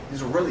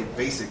these are really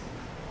basic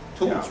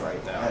tools, right?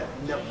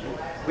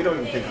 We don't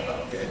even think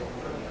about. Okay,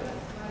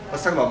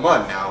 let's talk about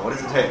mud now. What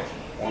does it take?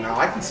 Well, now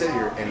I can sit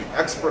here and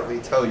expertly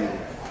tell you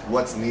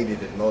what's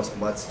needed in most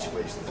mud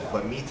situations,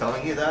 but me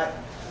telling you that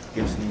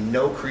gives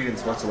no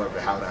credence whatsoever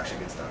to how it actually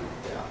gets done.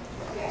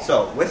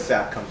 So with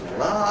that comes a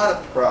lot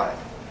of pride,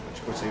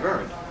 which they've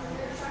earned,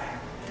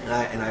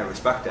 and I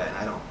respect that.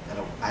 And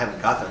I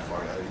haven't got that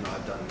far yet.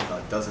 I've done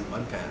a dozen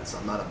mud pans, so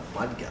I'm not a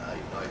mud guy.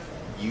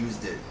 I've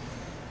used it.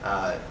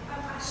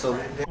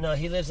 No,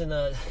 he lives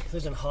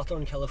in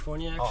Hawthorne,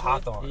 California. Actually. Oh,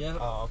 Hawthorne. Yeah.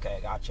 Oh, okay,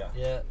 gotcha.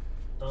 Yeah.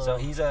 So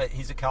he's a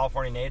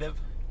California native.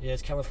 Yeah,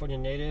 he's California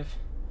native.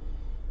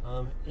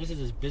 This is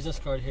his business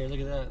card here. Look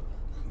at that.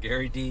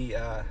 Gary D.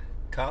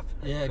 Cuff.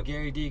 Yeah,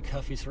 Gary D.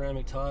 Cuffy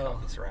Ceramic Tile.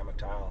 Cuffy Ceramic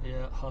Tile.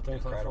 Yeah, Hawthorne,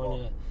 Incredible.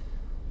 California.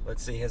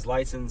 Let's see. His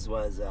license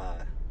was.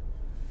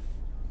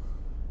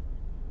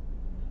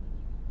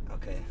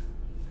 Okay.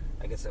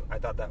 I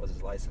thought that was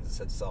his license. It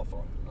said cell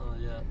phone. Oh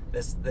yeah.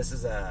 This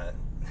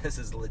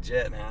is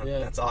legit, man. Yeah,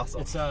 That's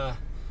awesome. It's the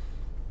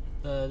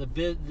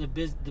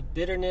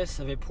bitterness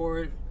of a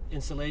poor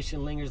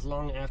installation lingers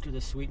long after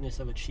the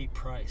sweetness of a cheap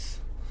price.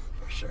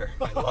 For sure.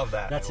 I love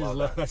that.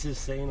 That's his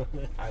saying on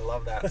it. I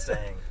love that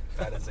saying.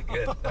 That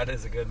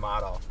is a good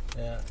motto.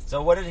 Yeah.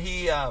 So what did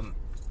he? How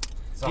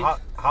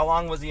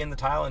long was he in the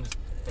tile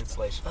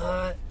installation?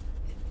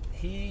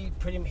 He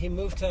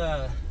moved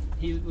to.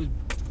 He was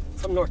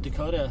from North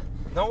Dakota.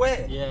 No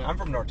way. Yeah. I'm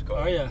from North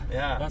Dakota. Oh yeah.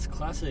 Yeah. That's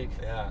classic.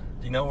 Yeah.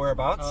 Do you know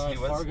whereabouts he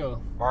was?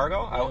 Fargo.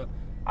 Fargo? Yeah.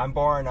 I'm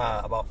born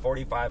about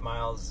 45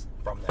 miles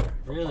from there.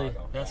 From Really?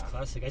 Fargo. That's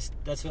classic.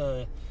 That's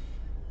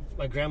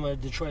my grandma,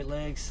 Detroit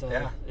Lakes.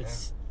 So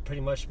it's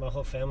pretty much my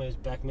whole family is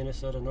back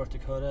Minnesota, North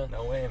Dakota.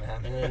 No way,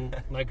 man. And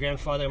then my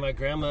grandfather and my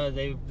grandma,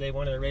 they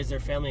wanted to raise their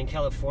family in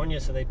California,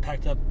 so they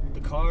packed up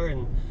the car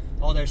and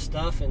all their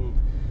stuff and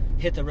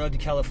hit the road to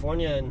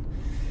California. And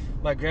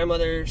my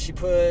grandmother, she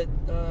put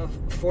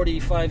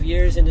 45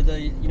 years into the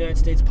United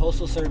States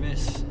Postal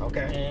Service.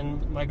 Okay.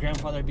 And my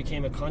grandfather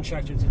became a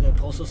contractor to the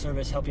Postal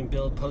Service, helping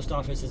build post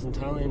offices and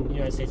tiling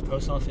United States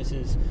post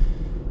offices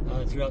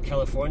throughout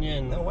California.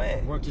 And No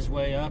way. Worked his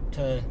way up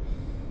to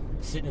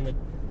sitting in the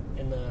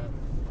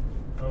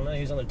I don't know,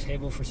 he was on the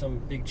table for some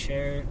big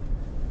chair.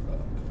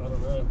 I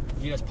don't know.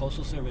 U.S.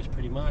 Postal Service,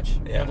 pretty much.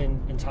 Yeah.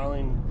 In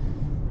tiling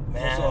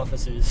Man. postal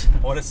offices.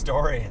 What a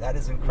story. That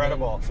is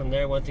incredible. And from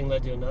there, one thing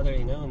led to another,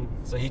 And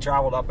So he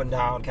traveled up and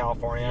down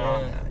California,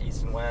 Yeah.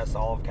 east and west,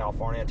 all of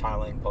California,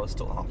 tiling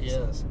postal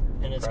offices.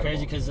 And it's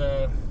crazy because,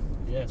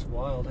 it's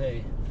wild.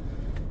 Hey,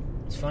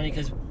 it's funny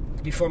because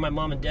before my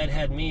mom and dad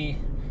had me,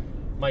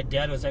 my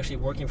dad was actually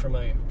working for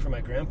my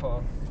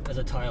grandpa as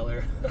a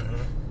tiler.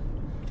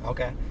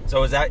 Okay.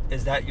 So is that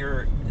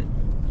your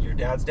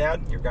dad's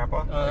dad, your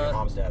grandpa, or your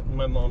mom's dad?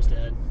 My mom's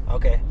dad.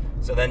 Okay.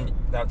 So then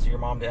that's your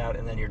mom, dad,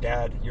 and then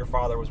your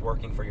father was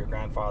working for your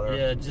grandfather.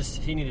 Yeah,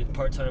 just he needed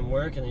part-time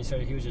work, and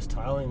he was just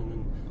tiling, and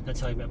then that's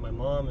how he met my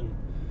mom. And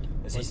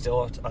Is he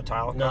still a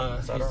tile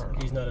setter? or no?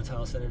 he's not a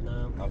tile setter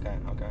now. Okay.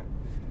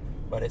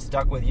 But it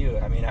stuck with you.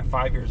 I mean, at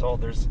 5 years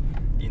old, there's,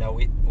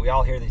 we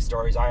all hear these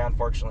stories. I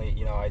unfortunately,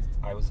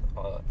 I was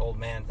an old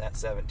man at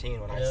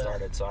 17 when I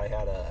started, so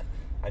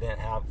I didn't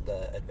have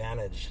the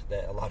advantage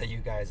that a lot of you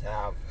guys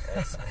have.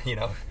 As,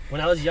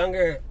 When I was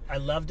younger, I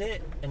loved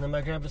it, and then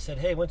my grandpa said,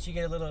 "Hey, once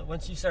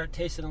you start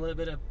tasting a little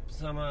bit of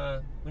some,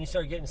 when you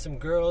start getting some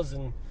girls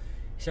and you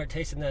start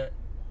tasting the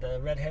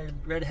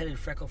redheaded,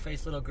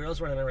 freckle-faced little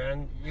girls running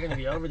around, you're gonna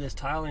be over this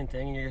tiling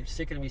thing, and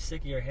you're gonna be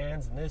sick of your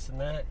hands and this and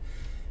that."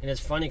 And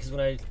it's funny because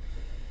when I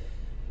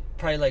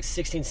probably like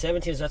 16,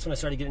 17, that's when I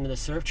started getting into the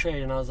surf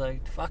trade, and I was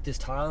like, fuck this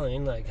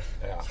tiling,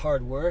 it's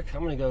hard work.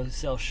 I'm gonna go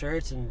sell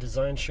shirts and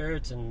design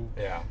shirts, and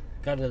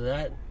got into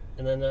that.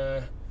 And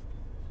then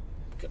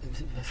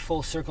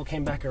full circle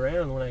came back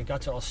around when I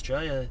got to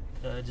Australia.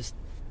 Just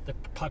the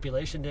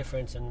population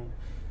difference and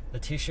the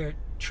t-shirt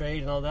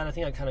trade and all that, I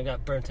think I kind of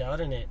got burnt out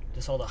in it.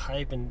 Just all the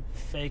hype and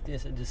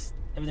fakeness and just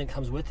everything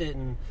comes with it,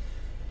 and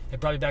it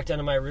brought me back down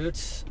to my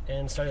roots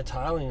and started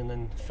tiling, and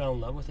then fell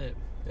in love with it.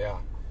 Yeah.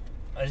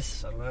 I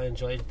don't know,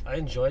 I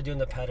enjoy doing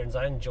the patterns.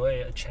 I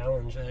enjoy a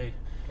challenge.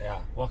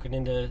 Walking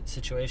into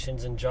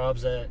situations and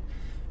jobs that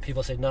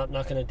people say, nope,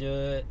 not going to do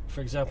it.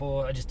 For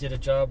example, I just did a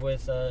job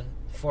with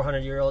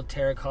 400-year-old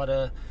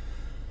terracotta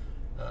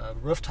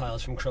roof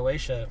tiles from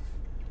Croatia.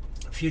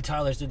 a few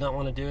tilers did not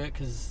want to do it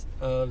because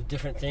of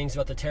different things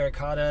about the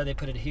terracotta. They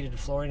put a heated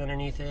flooring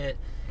underneath it,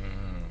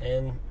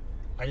 and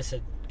I just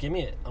said, "Give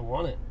me it. I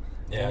want it."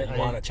 Yeah, and you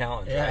want a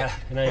challenge, yeah, right?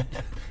 And I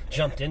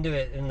jumped into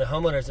it. And the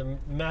homeowner's a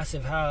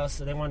massive house,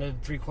 so they wanted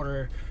a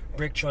 3/4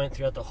 brick joint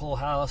throughout the whole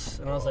house.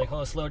 And I was like,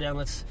 "Oh, slow down.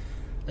 Let's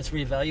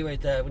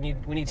reevaluate that.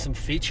 We need some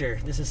feature.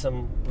 This is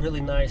some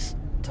really nice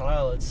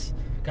tile. It's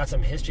got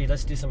some history.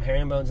 Let's do some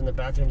herringbones in the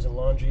bathrooms and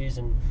laundries."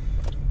 And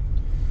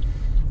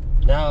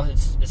now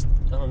it's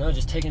I don't know,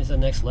 just taking it to the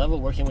next level,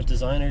 working with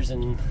designers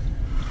and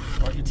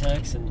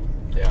architects and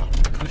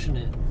pushing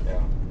it.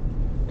 Yeah,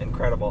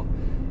 incredible.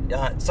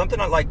 Something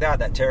like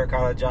that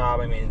terracotta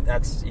job. I mean,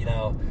 that's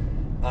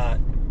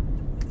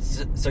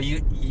so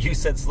you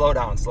said slow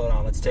down.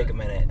 Let's take a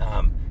minute.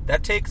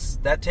 That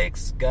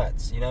takes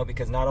guts,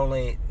 because not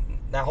only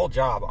that whole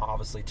job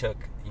obviously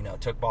took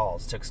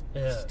balls, took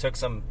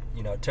some.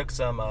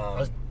 I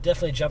was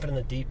definitely jumping in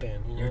the deep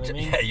end. You know what I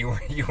mean? Yeah,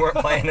 you weren't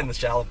playing in the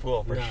shallow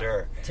pool for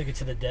sure. Took it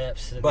to the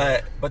depths.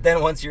 But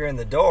then once you're in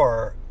the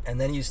door, and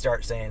then you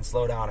start saying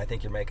slow down, I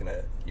think you're making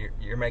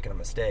a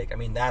mistake. I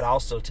mean, that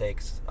also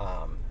takes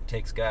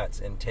guts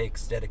and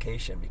takes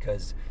dedication,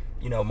 because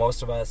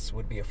most of us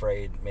would be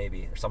afraid,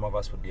 maybe, or some of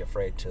us would be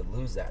afraid to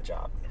lose that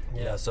job.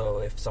 So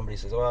if somebody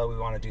says, "Well, we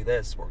want to do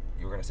this,"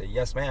 you're going to say,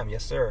 "Yes, ma'am,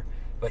 yes, sir."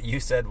 But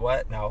you said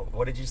what? Now,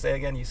 what did you say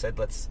again? You said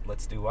let's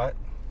do what?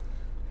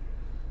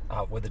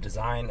 With the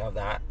design of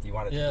that, you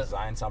wanted to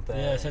design something.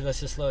 Yeah, I said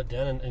let's just slow it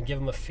down and give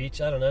them a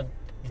feature. I don't know.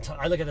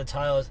 I look at the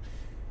tiles,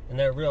 and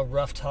they're real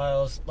rough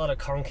tiles, a lot of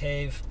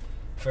concave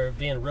for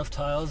being roof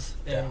tiles.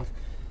 And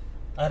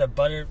I had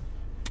to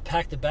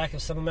pack the back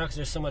of some of them out because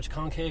there's so much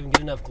concave, and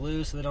get enough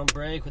glue so they don't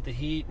break with the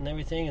heat and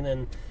everything. And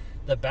then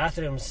the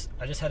bathrooms,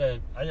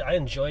 I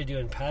enjoy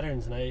doing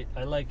patterns, and I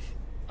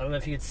don't know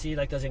if you could see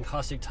like those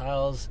encaustic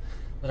tiles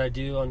that I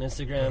do on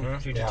Instagram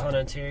through Daytona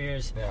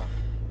Interiors. Yeah.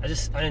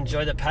 I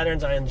enjoy the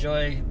patterns. I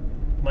enjoy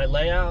my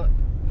layout.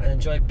 I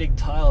enjoy big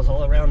tiles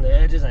all around the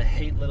edges. I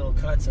hate little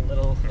cuts and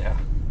little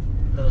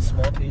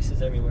small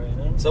pieces everywhere.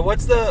 So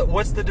what's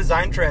the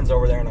design trends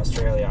over there in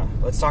Australia?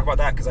 Let's talk about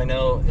that, because I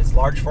know is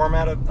large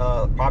format a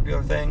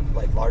popular thing,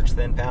 like large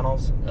thin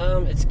panels.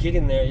 It's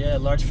getting there. Yeah,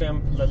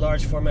 the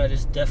large format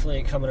is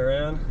definitely coming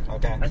around.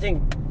 Okay. I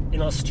think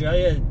in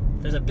Australia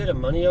there's a bit of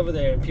money over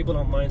there, and people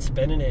don't mind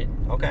spending it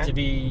to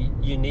be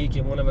unique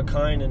and one of a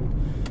kind. And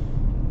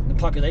the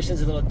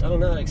population's a little, I don't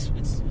know, it's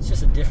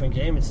just a different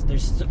game.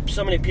 There's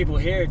so many people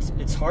here,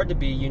 it's hard to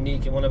be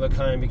unique and one of a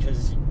kind,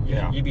 because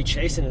you'd be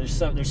chasing it.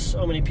 There's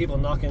so many people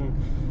knocking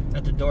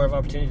at the door of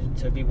opportunity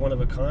to be one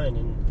of a kind.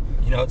 And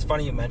it's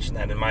funny you mentioned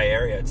that. In my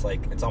area,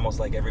 it's almost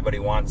like everybody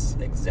wants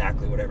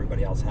exactly what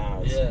everybody else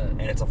has. Yeah.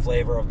 And it's a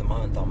flavor of the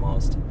month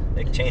almost.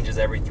 It changes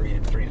every 3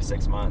 to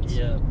 6 months.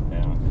 Yeah.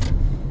 Yeah.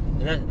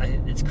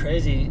 And it's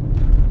crazy.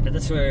 And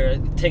that's where,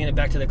 taking it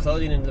back to the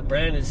clothing and the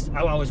brand, is I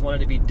always wanted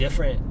to be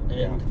different,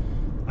 and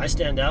I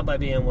stand out by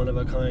being one of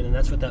a kind, and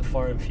that's what that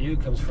far and few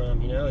comes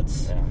from.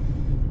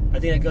 I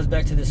think it goes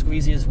back to the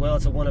Squeezy as well.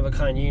 It's a one of a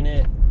kind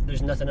unit.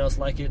 There's nothing else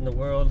like it in the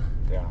world.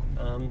 Yeah.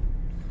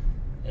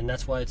 And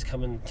that's why it's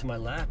coming to my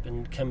lap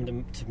and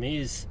coming to me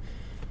is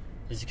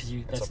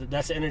because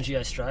that's the energy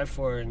I strive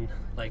for. And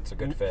like, it's a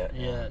good fit.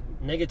 Yeah.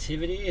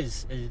 Negativity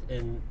is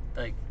and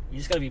like, you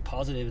just got to be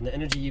positive, and the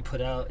energy you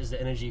put out is the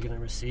energy you're going to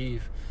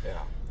receive.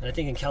 Yeah. And I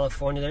think in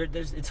California,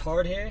 it's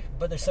hard here,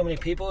 but there's so many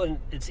people, and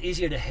it's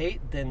easier to hate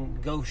than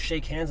go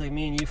shake hands, like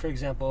me and you, for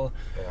example.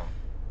 Yeah.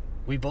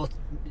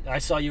 I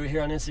saw you were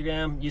here on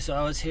Instagram. You saw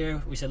I was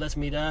here. We said, let's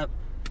meet up.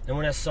 And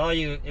when I saw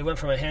you, it went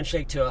from a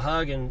handshake to a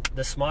hug, and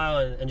the smile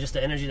and just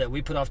the energy that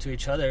we put off to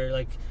each other.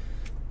 Like,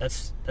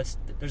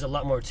 there's a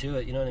lot more to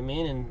it, you know what I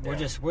mean? And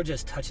we're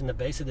just touching the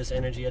base of this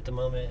energy at the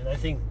moment. And I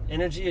think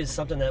energy is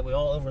something that we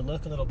all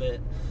overlook a little bit.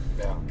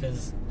 Yeah.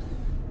 Because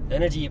the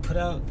energy you put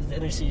out is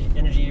the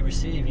energy you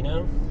receive,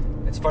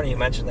 It's funny you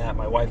mentioned that.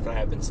 My wife and I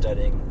have been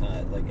studying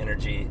like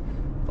energy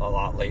a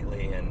lot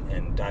lately,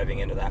 and diving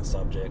into that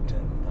subject,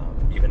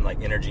 and even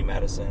like energy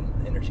medicine,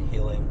 energy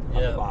healing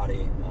of the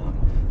body.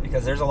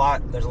 Because there's a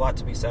lot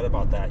to be said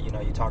about that. You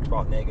talked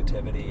about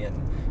negativity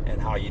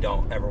and how you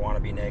don't ever want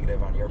to be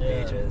negative on your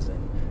pages,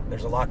 and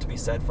there's a lot to be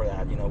said for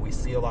that. We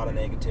see a lot of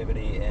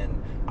negativity,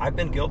 and I've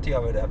been guilty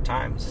of it at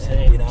times.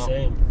 Same.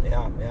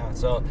 Yeah.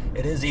 So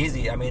it is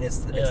easy. I mean, it's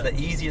the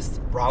easiest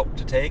route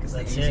to take. It's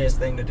the easiest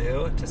thing to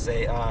do, to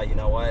say, you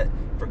know what,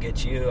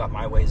 forget you.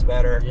 My way's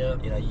better.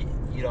 Yeah.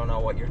 You don't know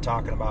what you're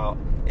talking about.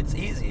 It's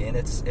easy, and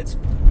it's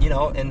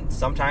and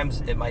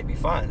sometimes it might be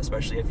fun,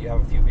 especially if you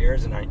have a few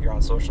beers and you're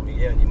on social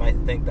media, and you might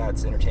think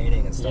that's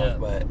entertaining and stuff.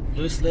 But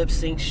loose lips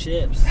sink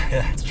ships.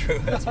 That's true.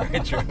 That's very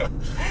true.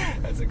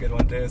 That's a good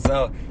one too.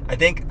 So I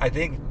think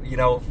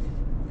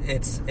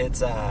it's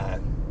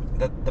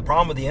the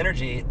problem with the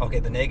energy. Okay,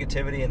 the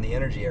negativity and the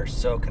energy are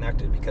so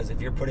connected, because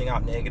if you're putting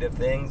out negative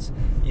things,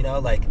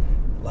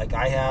 like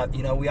I have,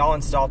 we all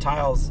install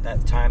tiles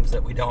at times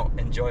that we don't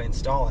enjoy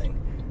installing.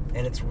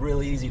 And it's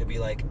really easy to be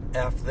like,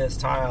 F this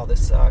tile,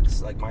 this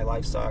sucks, like my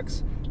life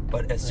sucks.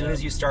 But as soon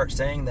as you start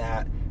saying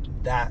that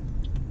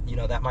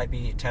might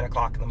be 10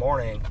 o'clock in the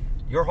morning,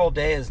 your whole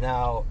day is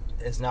now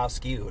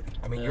skewed.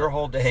 I mean, your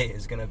whole day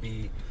is going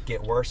to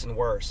get worse and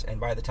worse. And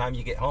by the time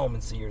you get home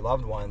and see your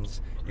loved ones,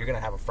 you're going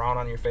to have a frown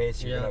on your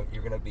face. You're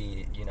going to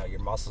be, your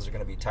muscles are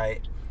going to be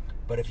tight.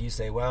 But if you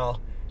say, well,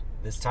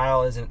 this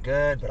tile isn't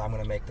good, but I'm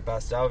going to make the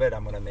best of it.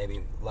 I'm going to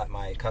maybe let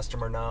my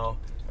customer know.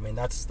 I mean,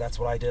 that's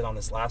what I did on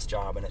this last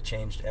job, and it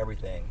changed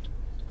everything.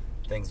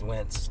 Things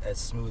went as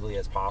smoothly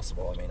as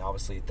possible. I mean,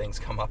 obviously things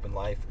come up in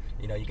life.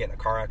 You get in a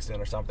car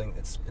accident or something.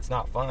 It's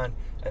not fun.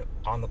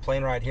 On the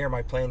plane ride here,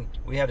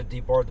 we had to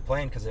deboard the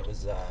plane because it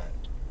was,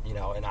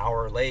 an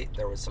hour late.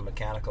 There was some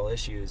mechanical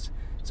issues,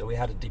 so we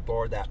had to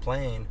deboard that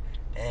plane.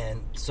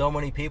 And so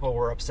many people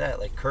were upset,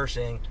 like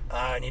cursing,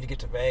 I need to get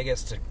to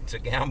Vegas to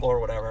gamble or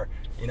whatever,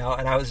 and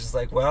I was just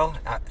like, well,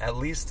 at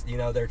least,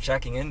 they're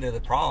checking into the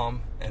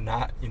problem and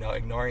not,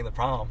 ignoring the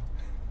problem.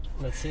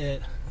 That's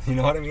it. You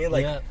know what I mean?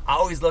 Like, yeah. I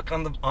always look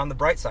on the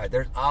bright side.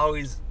 There's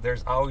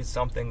always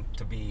something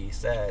to be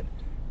said,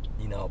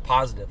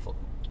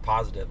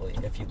 positively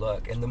if you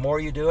look. And the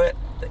more you do it,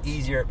 the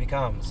easier it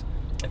becomes.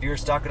 If you're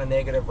stuck in a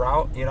negative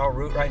route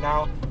right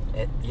now,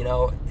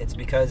 it's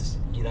because,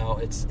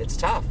 it's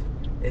tough.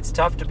 It's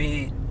tough to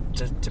be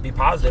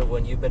positive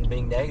when you've been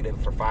being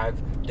negative for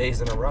 5 days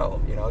in a row.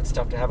 It's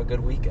tough to have a good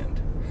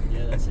weekend.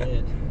 Yeah, that's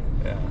it.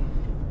 Yeah.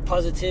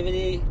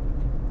 Positivity,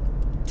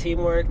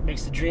 teamwork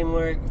makes the dream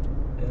work,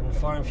 and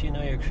far and few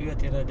know your crew at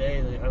the end of the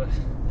day.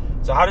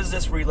 So how does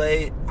this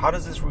relate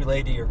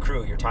to your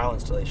crew, your tile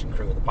installation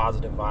crew, the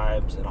positive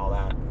vibes and all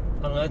that?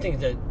 I don't know. I think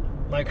that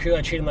my crew,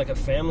 I treat them like a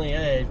family.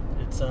 Yeah,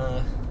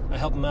 I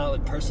help them out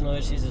with personal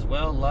issues as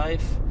well,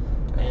 life,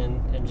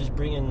 and just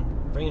bringing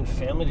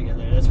family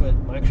together. That's what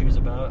my crew is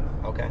about.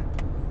 Okay.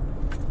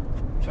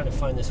 I'm trying to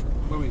find this.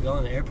 Where are we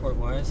going, airport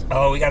wise?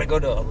 Oh, we got to go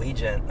to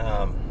Allegiant.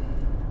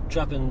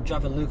 Dropping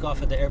Luke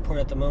off at the airport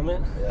at the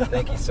moment. Yeah,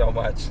 thank you so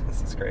much.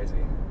 This is crazy.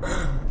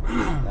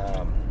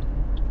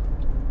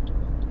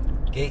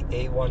 Gate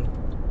A18,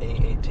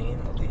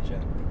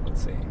 Allegiant.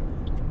 Let's see.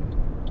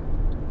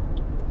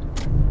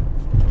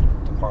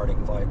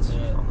 Departing flights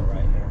on the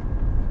right here.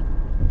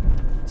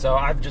 So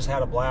I've just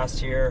had a blast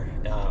here.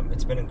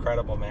 It's been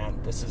incredible, man.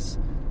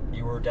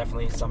 You were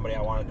definitely somebody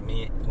I wanted to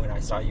meet. When I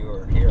saw you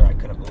were here, I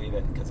couldn't believe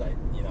it because I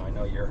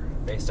know you're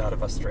based out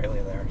of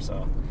Australia there.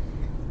 So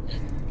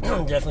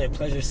definitely a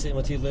pleasure sitting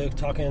with you, Luke,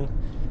 talking,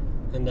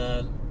 and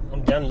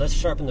I'm down. Let's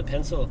sharpen the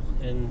pencil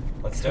and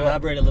let's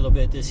collaborate a little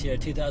bit this year.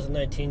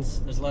 2019,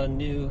 there's a lot of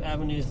new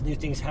avenues, new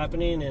things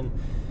happening, and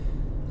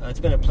it's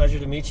been a pleasure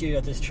to meet you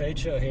at this trade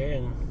show here.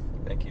 And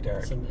thank you,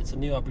 Derek. It's a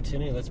new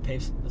opportunity. Let's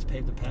pave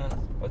the path.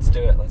 Let's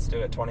do it.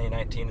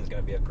 2019 is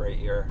going to be a great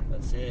year.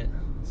 That's it.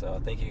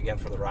 So thank you again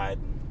for the ride.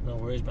 No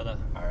worries, brother.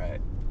 All right.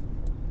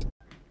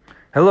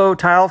 Hello,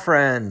 tile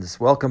friends.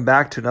 Welcome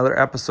back to another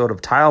episode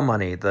of Tile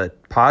Money, the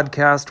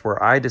podcast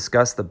where I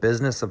discuss the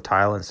business of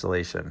tile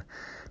installation.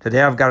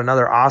 Today I've got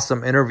another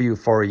awesome interview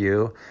for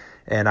you,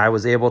 and I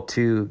was able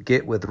to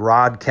get with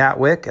Rod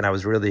Catwick, and I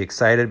was really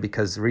excited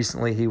because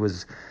recently he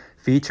was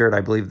featured,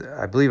 I believe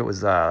it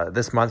was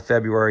this month,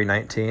 February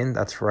 19,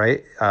 that's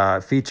right,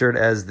 featured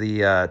as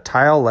the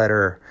Tile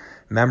Letter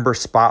Member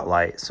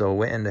Spotlight. So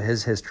went into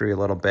his history a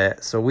little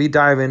bit. So we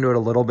dive into it a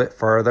little bit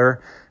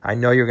further. I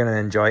know you're going to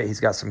enjoy it. He's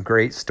got some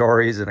great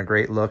stories and a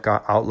great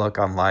outlook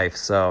on life.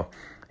 So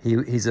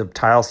he's a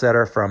tile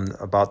setter from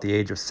about the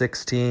age of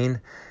 16.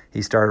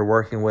 He started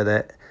working with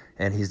it,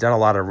 and he's done a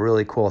lot of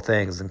really cool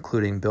things,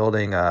 including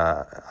building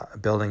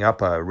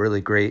up a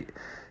really great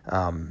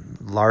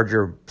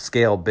larger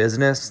scale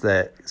business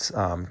that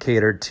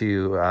catered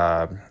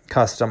to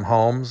custom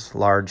homes,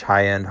 large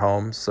high-end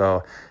homes.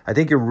 So I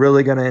think you're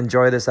really going to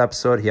enjoy this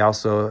episode. He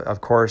also,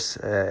 of course,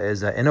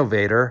 is an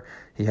innovator.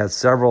 He has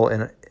several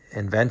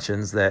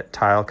inventions that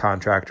tile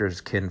contractors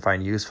can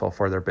find useful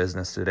for their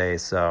business today.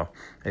 So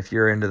if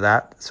you're into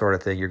that sort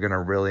of thing, you're going to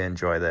really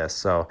enjoy this.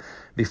 So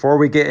before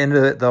we get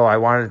into it, though, I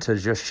wanted to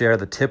just share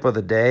the tip of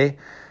the day.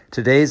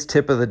 Today's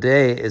tip of the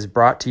day is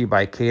brought to you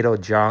by Cato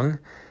Jung.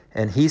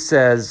 And he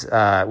says,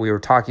 we were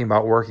talking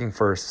about working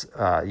for,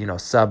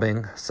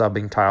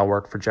 subbing tile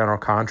work for general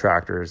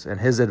contractors. And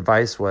his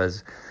advice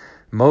was,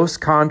 most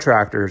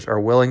contractors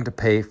are willing to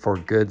pay for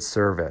good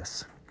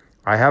service.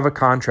 I have a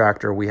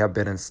contractor we have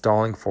been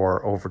installing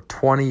for over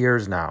 20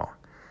 years now.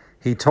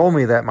 He told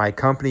me that my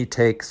company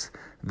takes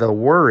the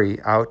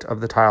worry out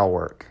of the tile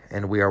work,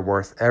 and we are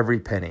worth every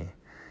penny.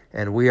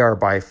 And we are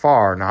by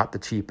far not the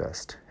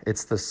cheapest.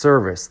 It's the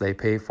service they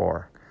pay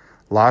for.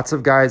 Lots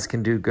of guys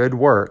can do good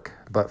work,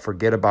 but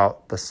forget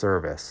about the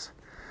service.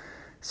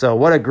 So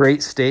what a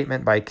great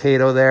statement by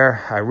Cato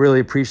there. I really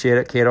appreciate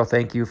it, Cato.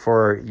 Thank you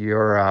for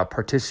your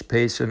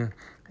participation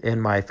in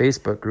my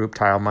Facebook group,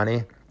 Tile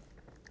Money.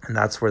 And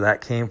that's where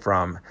that came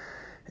from.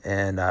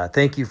 And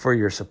thank you for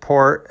your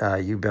support.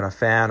 You've been a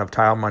fan of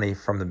Tile Money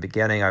from the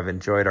beginning. I've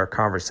enjoyed our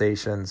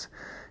conversations.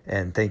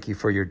 And thank you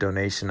for your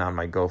donation on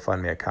my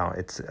GoFundMe account.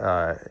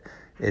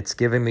 It's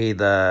giving me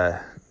the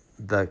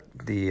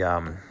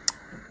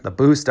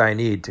boost I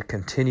need to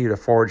continue to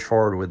forge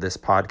forward with this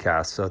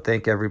podcast. So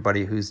thank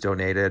everybody who's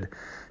donated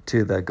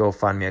to the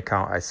GoFundMe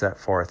account I set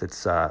forth.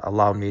 It's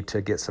allowed me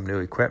to get some new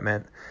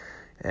equipment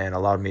and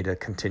allowed me to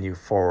continue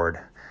forward.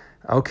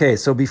 Okay,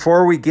 so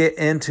before we get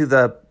into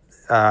the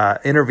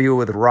interview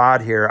with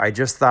Rod here, I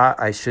just thought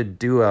I should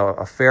do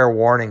a fair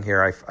warning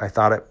here. I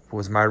thought it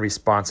was my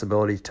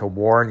responsibility to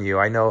warn you.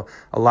 I know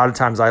a lot of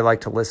times I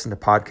like to listen to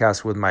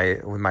podcasts with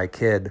my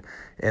kid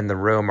in the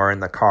room or in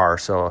the car.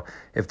 So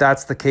if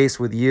that's the case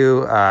with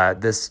you,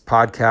 this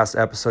podcast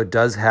episode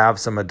does have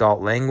some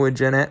adult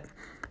language in it.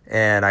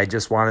 And I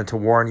just wanted to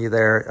warn you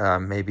there.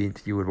 Maybe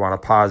you would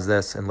want to pause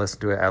this and listen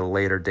to it at a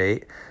later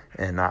date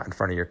and not in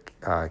front of your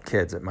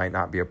kids. It might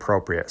not be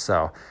appropriate.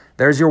 So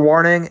there's your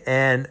warning.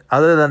 And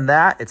other than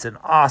that, it's an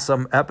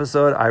awesome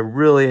episode. I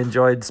really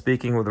enjoyed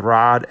speaking with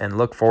Rod and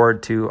look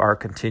forward to our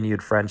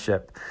continued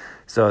friendship.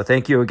 So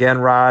thank you again,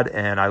 Rod,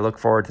 and I look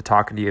forward to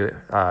talking to you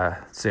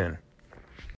soon.